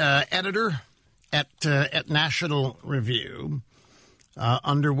was editor at National Review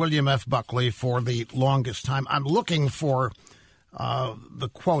under William F. Buckley for the longest time. I'm looking for the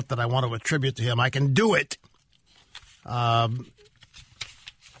quote that I want to attribute to him. I can do it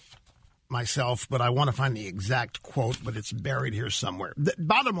myself, but I want to find the exact quote, but it's buried here somewhere. The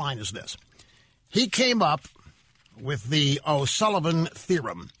bottom line is this. He came up with the O'Sullivan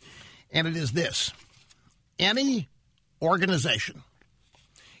theorem, and it is this. Any organization,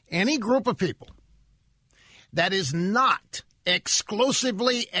 any group of people that is not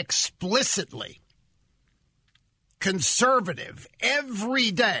exclusively, explicitly conservative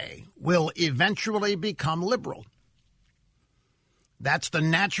every day will eventually become liberal. That's the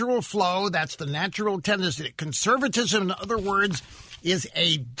natural flow. That's the natural tendency. Conservatism, in other words, is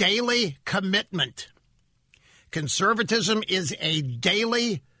a daily commitment. Conservatism is a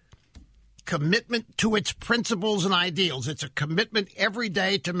daily commitment to its principles and ideals. It's a commitment every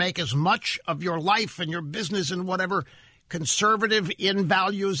day to make as much of your life and your business and whatever conservative in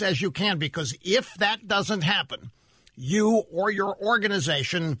values as you can, because if that doesn't happen, you or your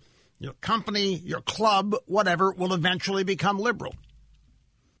organization, your company, your club, whatever, will eventually become liberal.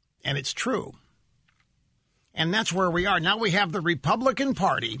 And it's true. And that's where we are. Now we have the Republican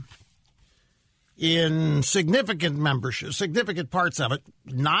Party in significant membership, significant parts of it,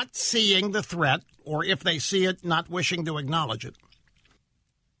 not seeing the threat, or if they see it, not wishing to acknowledge it.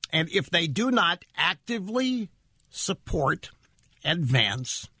 And if they do not actively support,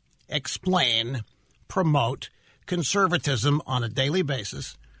 advance, explain, promote conservatism on a daily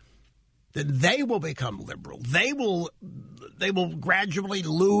basis, then they will become liberal. They will gradually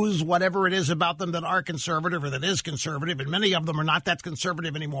lose whatever it is about them that are conservative or that is conservative, and many of them are not that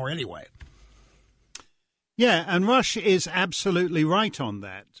conservative anymore anyway. Yeah, and Rush is absolutely right on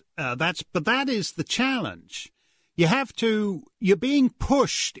that. But that is the challenge. You're being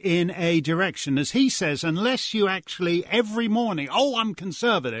pushed in a direction, as he says, unless you actually every morning, I'm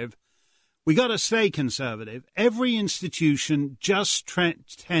conservative. We got to stay conservative. Every institution just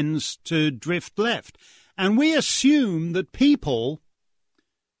tends to drift left. And we assume that people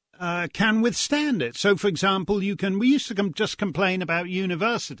can withstand it. So, for example, we used to just complain about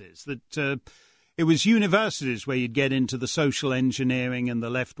universities, that it was universities where you'd get into the social engineering and the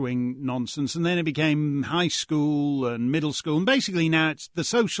left-wing nonsense, and then it became high school and middle school. And basically now it's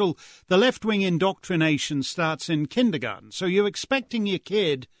the left-wing indoctrination starts in kindergarten. So you're expecting your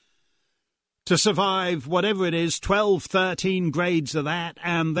kid to survive whatever it is, 12, 13 grades of that,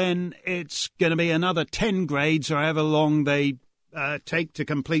 and then it's going to be another 10 grades or however long they take to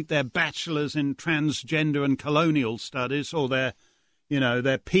complete their bachelor's in transgender and colonial studies, or their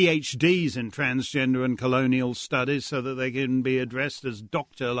PhDs in transgender and colonial studies, so that they can be addressed as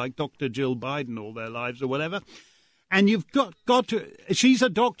doctor, like Dr. Jill Biden all their lives or whatever. And you've got to, she's a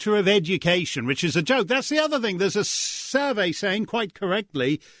doctor of education, which is a joke. That's the other thing. There's a survey saying quite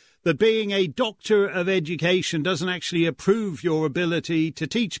correctly that being a doctor of education doesn't actually approve your ability to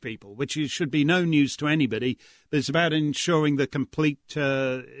teach people, which should be no news to anybody. But it's about ensuring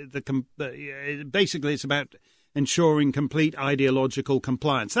basically it's about ensuring complete ideological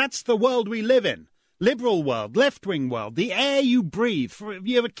compliance. That's the world we live in. Liberal world, left-wing world, the air you breathe. If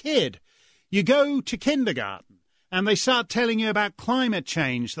you're a kid, you go to kindergarten and they start telling you about climate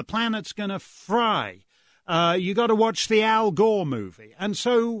change, the planet's going to fry. You got to watch the Al Gore movie. And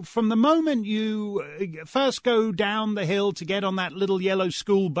so from the moment you first go down the hill to get on that little yellow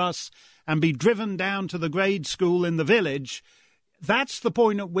school bus and be driven down to the grade school in the village, that's the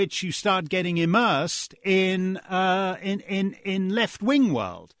point at which you start getting immersed in left-wing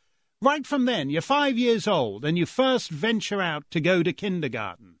world. Right from then, you're 5 years old and you first venture out to go to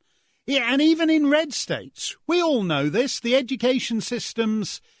kindergarten. Yeah, and even in red states, we all know this. The education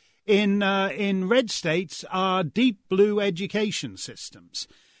systems in red states are deep blue education systems.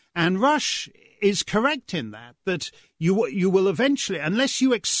 And Rush is correct in that you will eventually, unless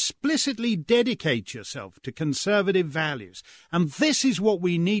you explicitly dedicate yourself to conservative values, and this is what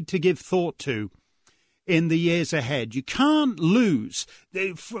we need to give thought to in the years ahead. You can't lose.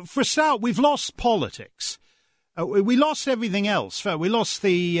 For a start, we've lost politics. We lost everything else. We lost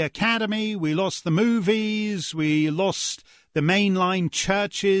the academy, we lost the movies, we lost the mainline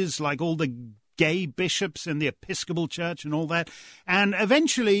churches, like all the gay bishops in the Episcopal Church and all that. And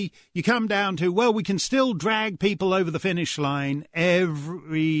eventually you come down to, well, we can still drag people over the finish line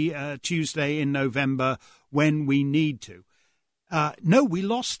every Tuesday in November when we need to. No, we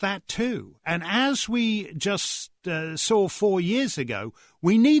lost that too. And as we just saw 4 years ago,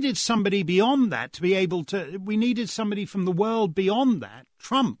 we needed somebody beyond that to be able to, we needed somebody from the world beyond that,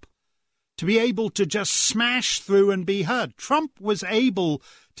 Trump, to be able to just smash through and be heard. Trump was able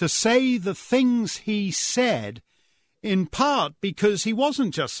to say the things he said in part because he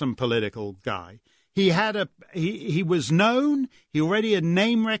wasn't just some political guy. He was known, he already had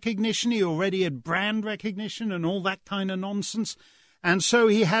name recognition, he already had brand recognition and all that kind of nonsense. And so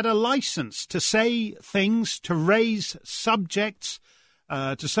he had a license to say things, to raise subjects,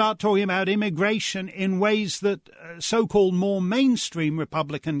 to start talking about immigration in ways that so-called more mainstream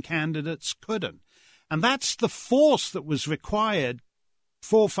Republican candidates couldn't. And that's the force that was required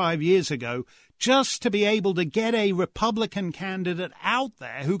 4 or 5 years ago just to be able to get a Republican candidate out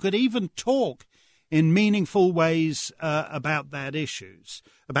there who could even talk in meaningful ways about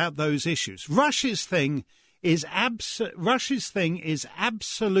those issues. Rush's thing is absolutely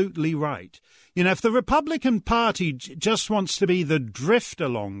right. You know, if the Republican Party just wants to be the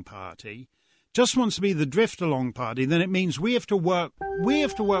drift-along party, then it means we have to work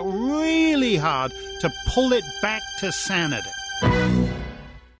really hard to pull it back to sanity.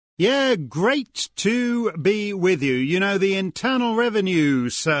 Yeah, great to be with you. You know, the Internal Revenue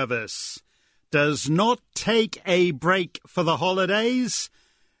Service does not take a break for the holidays.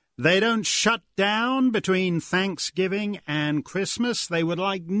 They don't shut down between Thanksgiving and Christmas. They would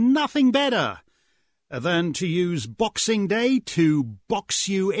like nothing better than to use Boxing Day to box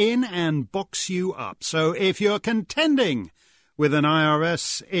you in and box you up. So if you're contending with an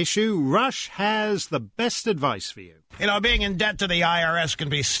IRS issue, Rush has the best advice for you. You know, being in debt to the IRS can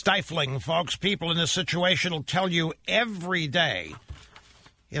be stifling, folks. People in this situation will tell you every day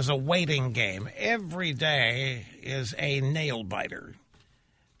is a waiting game. Every day is a nail biter.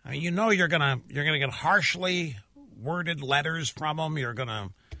 I mean, you know you're gonna get harshly worded letters from them. You're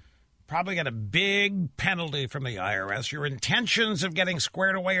gonna probably get a big penalty from the IRS. Your intentions of getting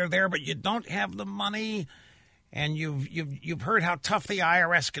squared away are there, but you don't have the money, and you've heard how tough the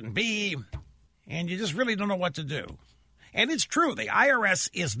IRS can be, and you just really don't know what to do. And it's true, the IRS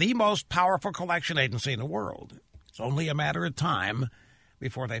is the most powerful collection agency in the world. It's only a matter of time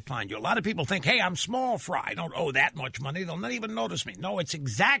before they find you. A lot of people think, hey, I'm small fry. I don't owe that much money. They'll not even notice me. No, it's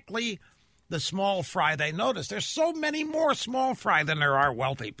exactly the small fry they notice. There's so many more small fry than there are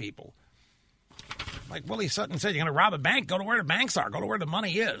wealthy people. Like Willie Sutton said, you're going to rob a bank, go to where the banks are. Go to where the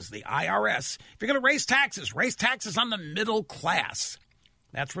money is, the IRS. If you're going to raise taxes on the middle class.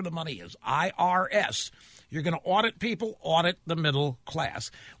 That's where the money is, IRS. You're going to audit people, audit the middle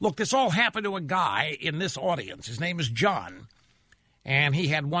class. Look, this all happened to a guy in this audience. His name is John. And he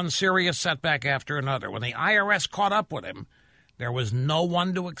had one serious setback after another. When the IRS caught up with him, there was no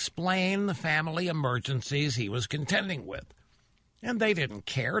one to explain the family emergencies he was contending with. And they didn't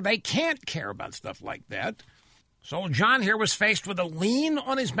care. They can't care about stuff like that. So John here was faced with a lien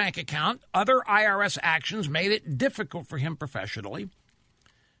on his bank account. Other IRS actions made it difficult for him professionally.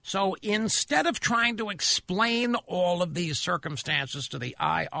 So instead of trying to explain all of these circumstances to the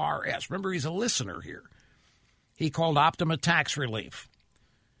IRS, remember he's a listener here, he called Optima Tax Relief.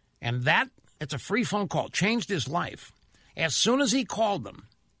 And it's a free phone call, changed his life. As soon as he called them,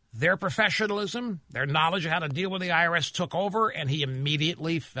 their professionalism, their knowledge of how to deal with the IRS took over, and he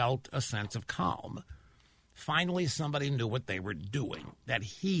immediately felt a sense of calm. Finally, somebody knew what they were doing, that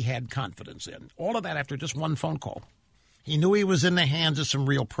he had confidence in. All of that after just one phone call. He knew he was in the hands of some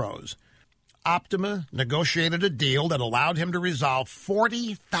real pros. Optima negotiated a deal that allowed him to resolve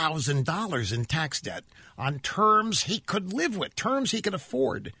 $40,000 in tax debt on terms he could live with, terms he could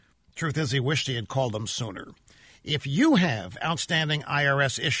afford. Truth is, he wished he had called them sooner. If you have outstanding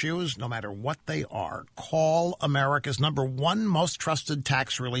IRS issues, no matter what they are, call America's #1 most trusted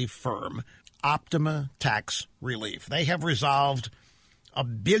tax relief firm, Optima Tax Relief. They have resolved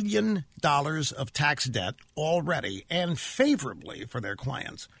 $1 billion of tax debt already, and favorably for their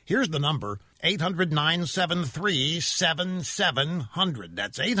clients. Here's the number, 800-973-7700.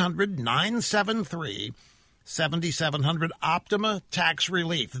 That's 800-973-7700. Optima Tax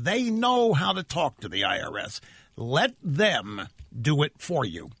Relief. They know how to talk to the IRS. Let them do it for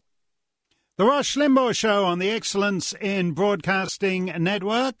you. The Rush Limbaugh Show on the Excellence in Broadcasting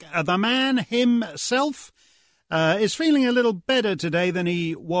Network. The man himself is feeling a little better today than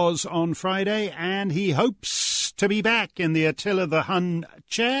he was on Friday, and he hopes to be back in the Attila the Hun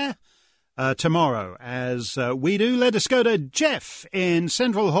chair tomorrow, as we do. Let us go to Jeff in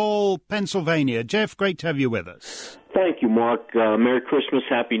Central Hall, Pennsylvania. Jeff, great to have you with us. Thank you, Mark. Merry Christmas,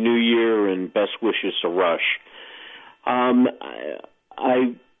 Happy New Year, and best wishes to Rush. I've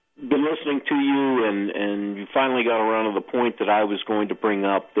been listening to you, and you finally got around to the point that I was going to bring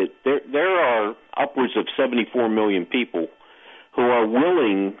up, that there are upwards of 74 million people who are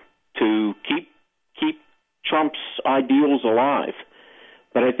willing to keep Trump's ideals alive.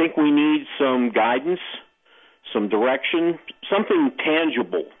 But I think we need some guidance, some direction, something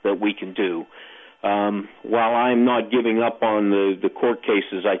tangible that we can do. While I'm not giving up on the court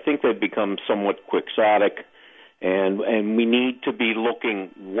cases, I think they've become somewhat quixotic. And we need to be looking,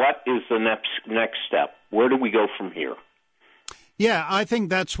 what is the next step? Where do we go from here? Yeah, I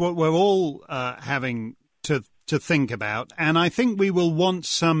think that's what we're all having to think about. And I think we will want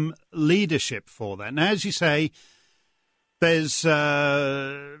some leadership for that. Now, as you say, there's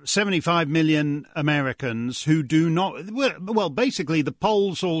 75 million Americans who do not, well, basically the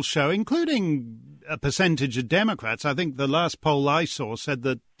polls all show, including a percentage of Democrats. I think the last poll I saw said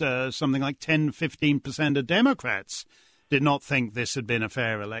that something like 10-15% of Democrats did not think this had been a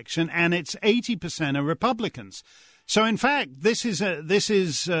fair election, and it's 80% of Republicans. So, in fact, this is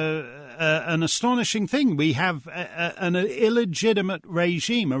an astonishing thing. We have an illegitimate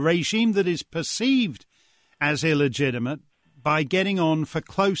regime, a regime that is perceived as illegitimate by getting on for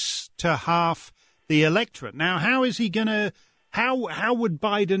close to half the electorate. Now, how is he going to? How would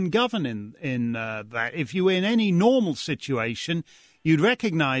Biden govern in that? If you were in any normal situation, you'd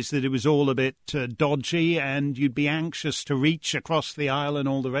recognize that it was all a bit dodgy, and you'd be anxious to reach across the aisle and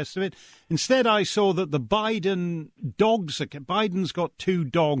all the rest of it. Instead, I saw that the Biden's got 2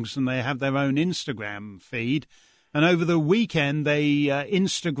 dogs, and they have their own Instagram feed. And over the weekend, they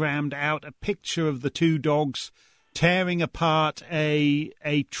Instagrammed out a picture of the 2 dogs tearing apart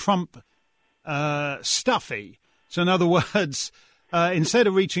a Trump stuffy. So in other words, instead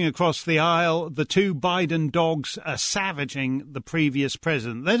of reaching across the aisle, the 2 Biden dogs are savaging the previous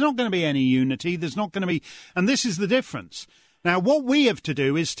president. There's not going to be any unity. There's not going to be, and this is the difference. Now, what we have to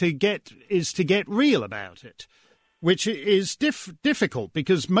do is to get real about it, which is difficult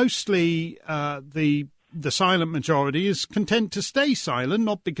because mostly the silent majority is content to stay silent,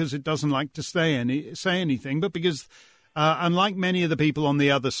 not because it doesn't like to say anything, but because unlike many of the people on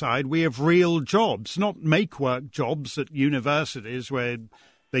the other side, we have real jobs, not make-work jobs at universities where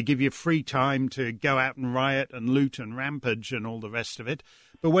they give you free time to go out and riot and loot and rampage and all the rest of it,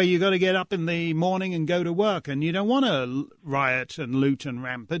 but where you got to get up in the morning and go to work, and you don't want to riot and loot and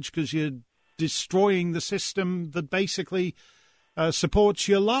rampage because you're destroying the system that basically supports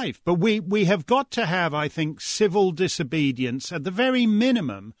your life. But we have got to have, I think, civil disobedience at the very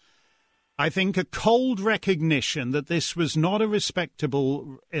minimum. I think a cold recognition that this was not a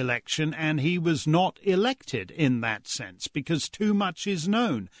respectable election and he was not elected in that sense because too much is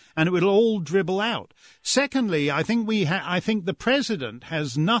known and it will all dribble out. Secondly, I think the president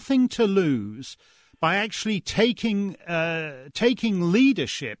has nothing to lose by actually taking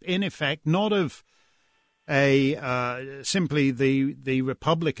leadership, in effect, not of simply the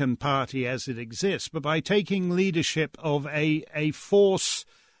Republican Party as it exists, but by taking leadership of a force.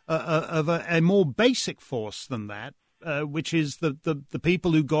 Of a more basic force than that, which is the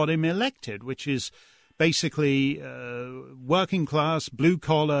people who got him elected, which is basically working class, blue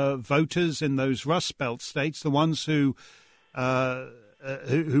collar voters in those Rust Belt states, the ones who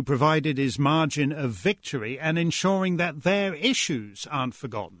provided his margin of victory, and ensuring that their issues aren't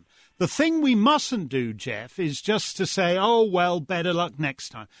forgotten. The thing we mustn't do, Jeff, is just to say, oh, well, better luck next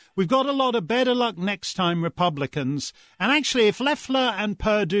time. We've got a lot of better luck next time Republicans. And actually, if Loeffler and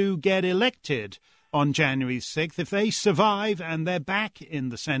Perdue get elected on January 6th, if they survive and they're back in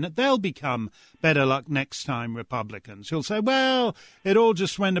the Senate, they'll become better luck next time Republicans. You'll say, well, it all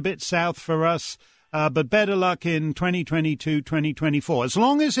just went a bit south for us, but better luck in 2022, 2024. As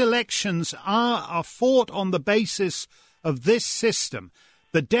long as elections are fought on the basis of this system,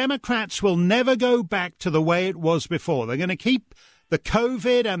 the Democrats will never go back to the way it was before. They're going to keep the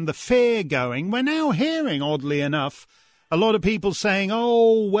COVID and the fear going. We're now hearing, oddly enough, a lot of people saying,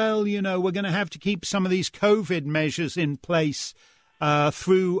 oh, well, you know, we're going to have to keep some of these COVID measures in place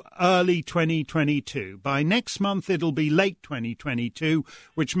through early 2022. By next month, it'll be late 2022,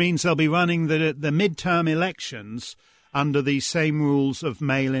 which means they'll be running the midterm elections under these same rules of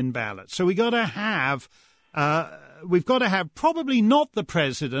mail-in ballots. So we've got to have probably not the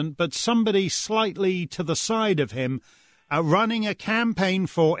president, but somebody slightly to the side of him running a campaign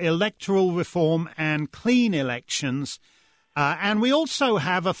for electoral reform and clean elections. And we also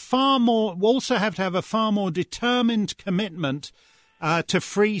have to have a far more determined commitment to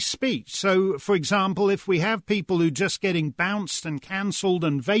free speech. So, for example, if we have people who are just getting bounced and cancelled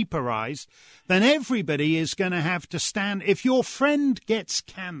and vaporized, then everybody is going to have to stand. If your friend gets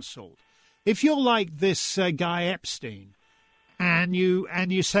cancelled, if you're like this guy Epstein, and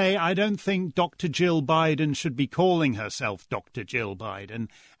you say, I don't think Dr. Jill Biden should be calling herself Dr. Jill Biden,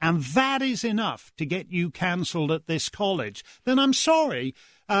 and that is enough to get you cancelled at this college, then I'm sorry.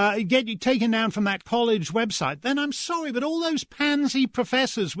 Get you taken down from that college website, then I'm sorry, but all those pansy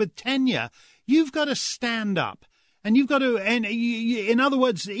professors with tenure, you've got to stand up. And you've got to, in other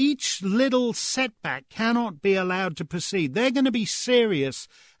words, each little setback cannot be allowed to proceed. They're going to be serious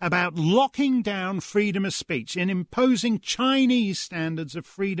about locking down freedom of speech and imposing Chinese standards of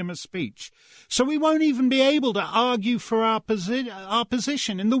freedom of speech. So we won't even be able to argue for our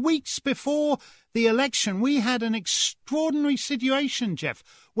position. In the weeks before the election, we had an extraordinary situation, Jeff,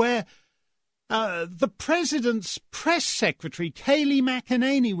 where the president's press secretary, Kayleigh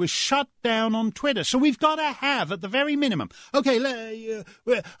McEnany, was shut down on Twitter. So we've got to have, at the very minimum, okay,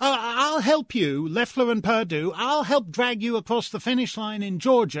 I'll help you, Loeffler and Perdue. I'll help drag you across the finish line in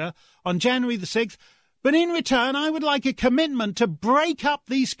Georgia on January the 6th. But in return, I would like a commitment to break up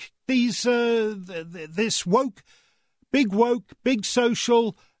this woke, big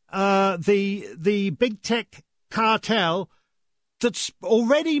social, the big tech cartel that's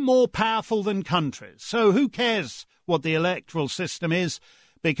already more powerful than countries. So who cares what the electoral system is,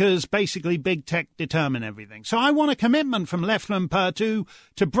 because basically big tech determine everything. So I want a commitment from Loeffler and Perdue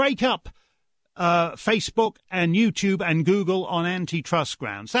to break up Facebook and YouTube and Google on antitrust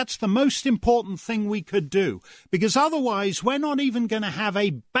grounds. That's the most important thing we could do, because otherwise we're not even going to have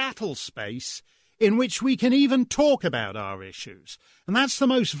a battle space in which we can even talk about our issues. And that's the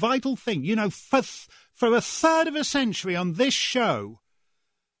most vital thing. You know, for a third of a century on this show,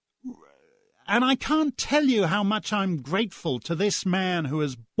 and I can't tell you how much I'm grateful to this man who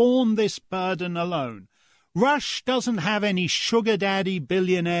has borne this burden alone. Rush doesn't have any sugar daddy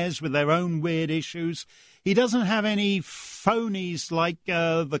billionaires with their own weird issues. He doesn't have any phonies like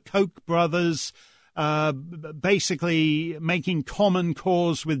the Koch brothers, basically making common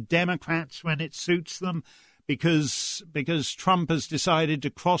cause with Democrats when it suits them, because Trump has decided to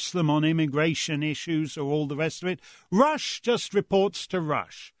cross them on immigration issues or all the rest of it. Rush just reports to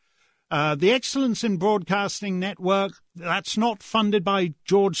Rush. The Excellence in Broadcasting Network, that's not funded by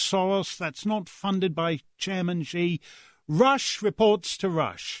George Soros. That's not funded by Chairman Xi. Rush reports to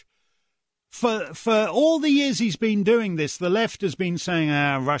Rush. For all the years he's been doing this, the left has been saying,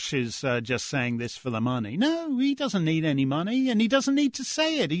 Rush is just saying this for the money. No, he doesn't need any money, and he doesn't need to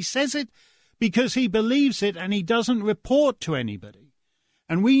say it. He says it because he believes it, and he doesn't report to anybody.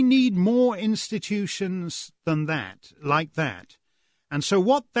 And we need more institutions than that, like that. And so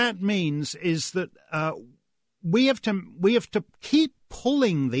what that means is that we have to keep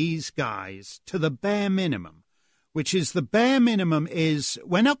pulling these guys to the bare minimum, which is the bare minimum is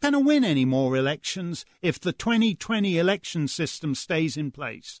we're not going to win any more elections if the 2020 election system stays in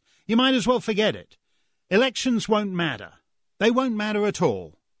place. You might as well forget it. Elections won't matter. They won't matter at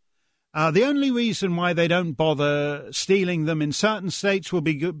all. The only reason why they don't bother stealing them in certain states will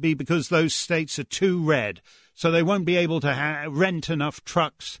be because those states are too red, so they won't be able to rent enough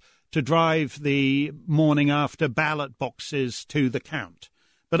trucks to drive the morning after ballot boxes to the count.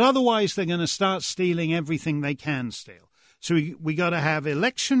 But otherwise, they're going to start stealing everything they can steal. So we got to have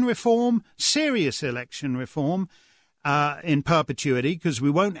election reform, serious election reform, in perpetuity, because we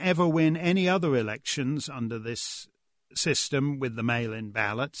won't ever win any other elections under this system with the mail-in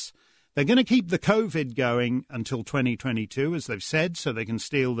ballots. They're going to keep the COVID going until 2022, as they've said, so they can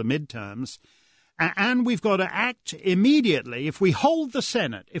steal the midterms. And we've got to act immediately. If we hold the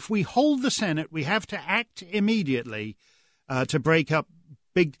Senate, we have to act immediately to break up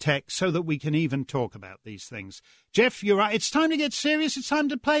big tech so that we can even talk about these things. Jeff, you're right. It's time to get serious. It's time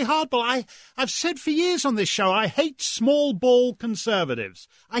to play hardball. I've said for years on this show, I hate small ball conservatives.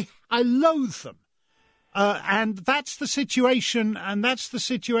 I loathe them. And that's the situation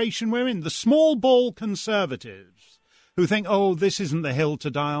we're in. The small ball conservatives who think, oh, this isn't the hill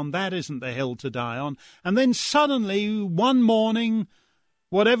to die on, that isn't the hill to die on. And then suddenly, one morning,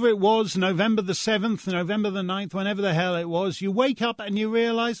 whatever it was, November the 7th, November the 9th, whenever the hell it was, you wake up and you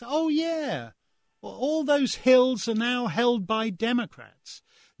realize, oh, yeah, all those hills are now held by Democrats.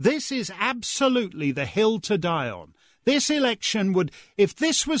 This is absolutely the hill to die on. This election would, if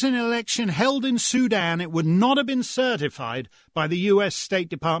this was an election held in Sudan, it would not have been certified by the U.S. State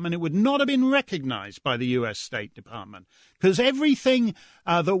Department. It would not have been recognized by the U.S. State Department. Because everything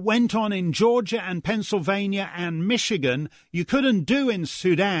that went on in Georgia and Pennsylvania and Michigan, you couldn't do in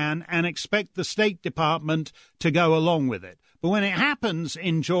Sudan and expect the State Department to go along with it. But when it happens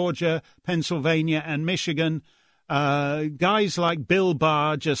in Georgia, Pennsylvania and Michigan, guys like Bill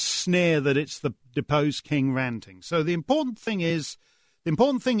Barr just sneer that it's the deposed king ranting. So the important thing is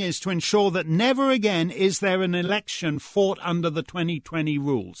to ensure that never again is there an election fought under the 2020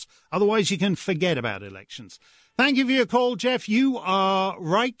 rules. Otherwise, you can forget about elections. Thank you for your call, Jeff. You are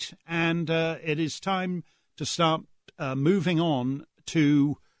right, and it is time to start moving on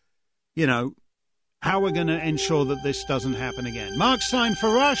to, how we're going to ensure that this doesn't happen again. Mark Stein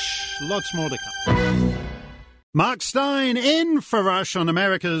for Rush. Lots more to come. Mark Stein in for Rush on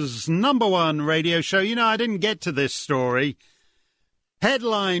America's #1 radio show. I didn't get to this story.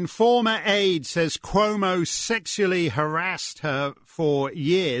 Headline, former aide says Cuomo sexually harassed her for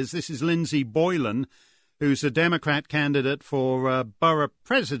years. This is Lindsay Boylan, who's a Democrat candidate for borough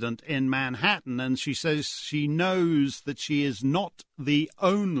president in Manhattan. And she says she knows that she is not the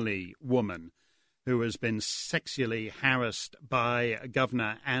only woman who has been sexually harassed by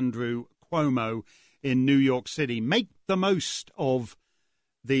Governor Andrew Cuomo in New York City. Make the most of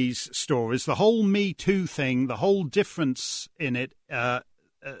these stories. The whole Me Too thing, the whole difference in it,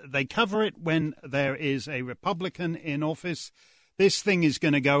 they cover it when there is a Republican in office. This thing is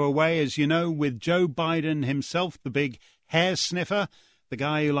going to go away, as you know, with Joe Biden himself, the big hair sniffer, the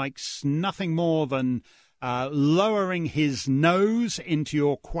guy who likes nothing more than lowering his nose into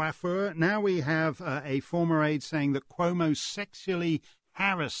your coiffure. Now we have a former aide saying that Cuomo sexually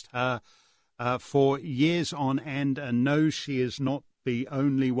harassed her for years on end, and knows she is not the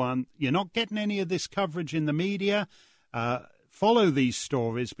only one. You're not getting any of this coverage in the media. Follow these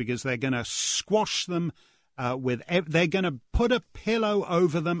stories because they're going to squash them they're going to put a pillow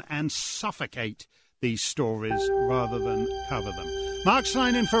over them and suffocate these stories rather than cover them. Mark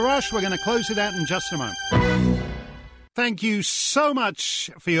Stein in for Rush. We're going to close it out in just a moment. Thank you so much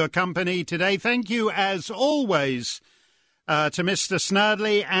for your company today. Thank you, as always, to Mr.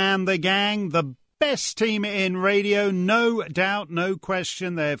 Snerdley and the gang, the best team in radio, no doubt, no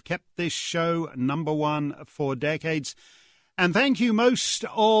question. They've kept this show #1 for decades. And thank you most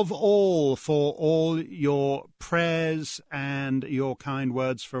of all for all your prayers and your kind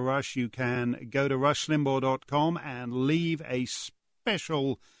words for Rush. You can go to rushlimbaugh.com and leave a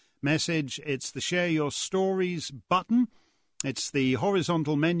special message. It's the Share Your Stories button. It's the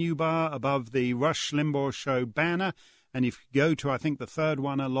horizontal menu bar above the Rush Limbaugh Show banner. And if you go to, I think, the third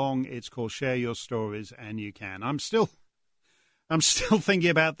one along, it's called Share Your Stories, and you can. I'm still thinking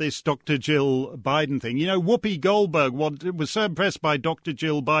about this Dr. Jill Biden thing. Whoopi Goldberg was so impressed by Dr.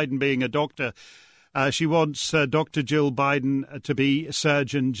 Jill Biden being a doctor. She wants Dr. Jill Biden to be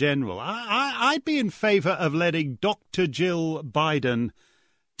Surgeon General. I'd be in favor of letting Dr. Jill Biden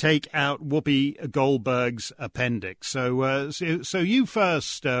take out Whoopi Goldberg's appendix. So you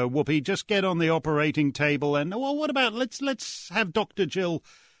first, Whoopi. Just get on the operating table, and what about let's have Dr. Jill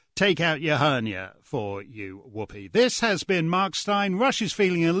take out your hernia for you, Whoopi. This has been Mark Stein. Rush is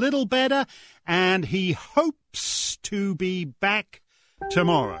feeling a little better, and he hopes to be back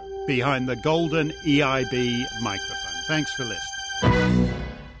tomorrow behind the golden EIB microphone. Thanks for listening.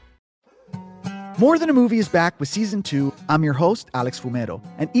 More Than a Movie is back with Season 2. I'm your host, Alex Fumero,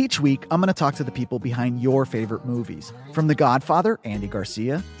 and each week I'm going to talk to the people behind your favorite movies. From The Godfather, Andy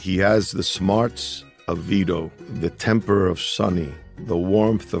Garcia. He has the smarts of Vito, the temper of Sonny, the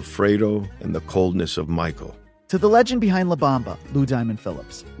warmth of Fredo, and the coldness of Michael. To the legend behind La Bamba, Lou Diamond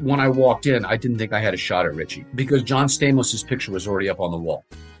Phillips. When I walked in, I didn't think I had a shot at Richie because John Stamos' picture was already up on the wall.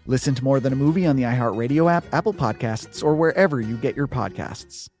 Listen to More Than a Movie on the iHeartRadio app, Apple Podcasts, or wherever you get your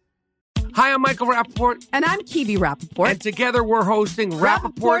podcasts. Hi, I'm Michael Rappaport. And I'm Kibi Rappaport. And together we're hosting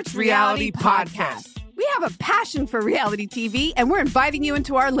Rappaport's Reality Podcast. We have a passion for reality TV, and we're inviting you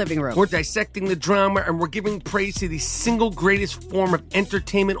into our living room. We're dissecting the drama, and we're giving praise to the single greatest form of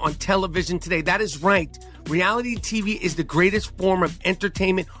entertainment on television today. That is right. Reality TV is the greatest form of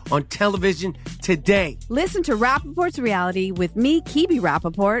entertainment on television today. Listen to Rappaport's Reality with me, Kibi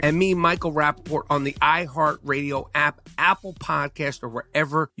Rappaport. And me, Michael Rappaport, on the iHeartRadio app, Apple Podcast, or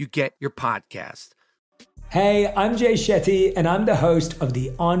wherever you get your podcast. Hey, I'm Jay Shetty, and I'm the host of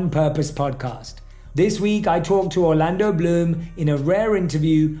the On Purpose podcast. This week, I talked to Orlando Bloom in a rare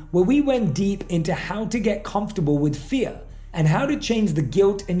interview where we went deep into how to get comfortable with fear and how to change the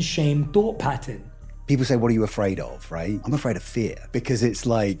guilt and shame thought pattern. People say, what are you afraid of, right? I'm afraid of fear because it's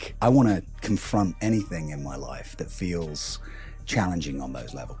like I want to confront anything in my life that feels challenging on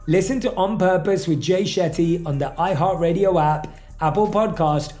those levels. Listen to On Purpose with Jay Shetty on the iHeartRadio app, Apple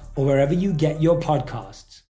Podcast, or wherever you get your podcasts.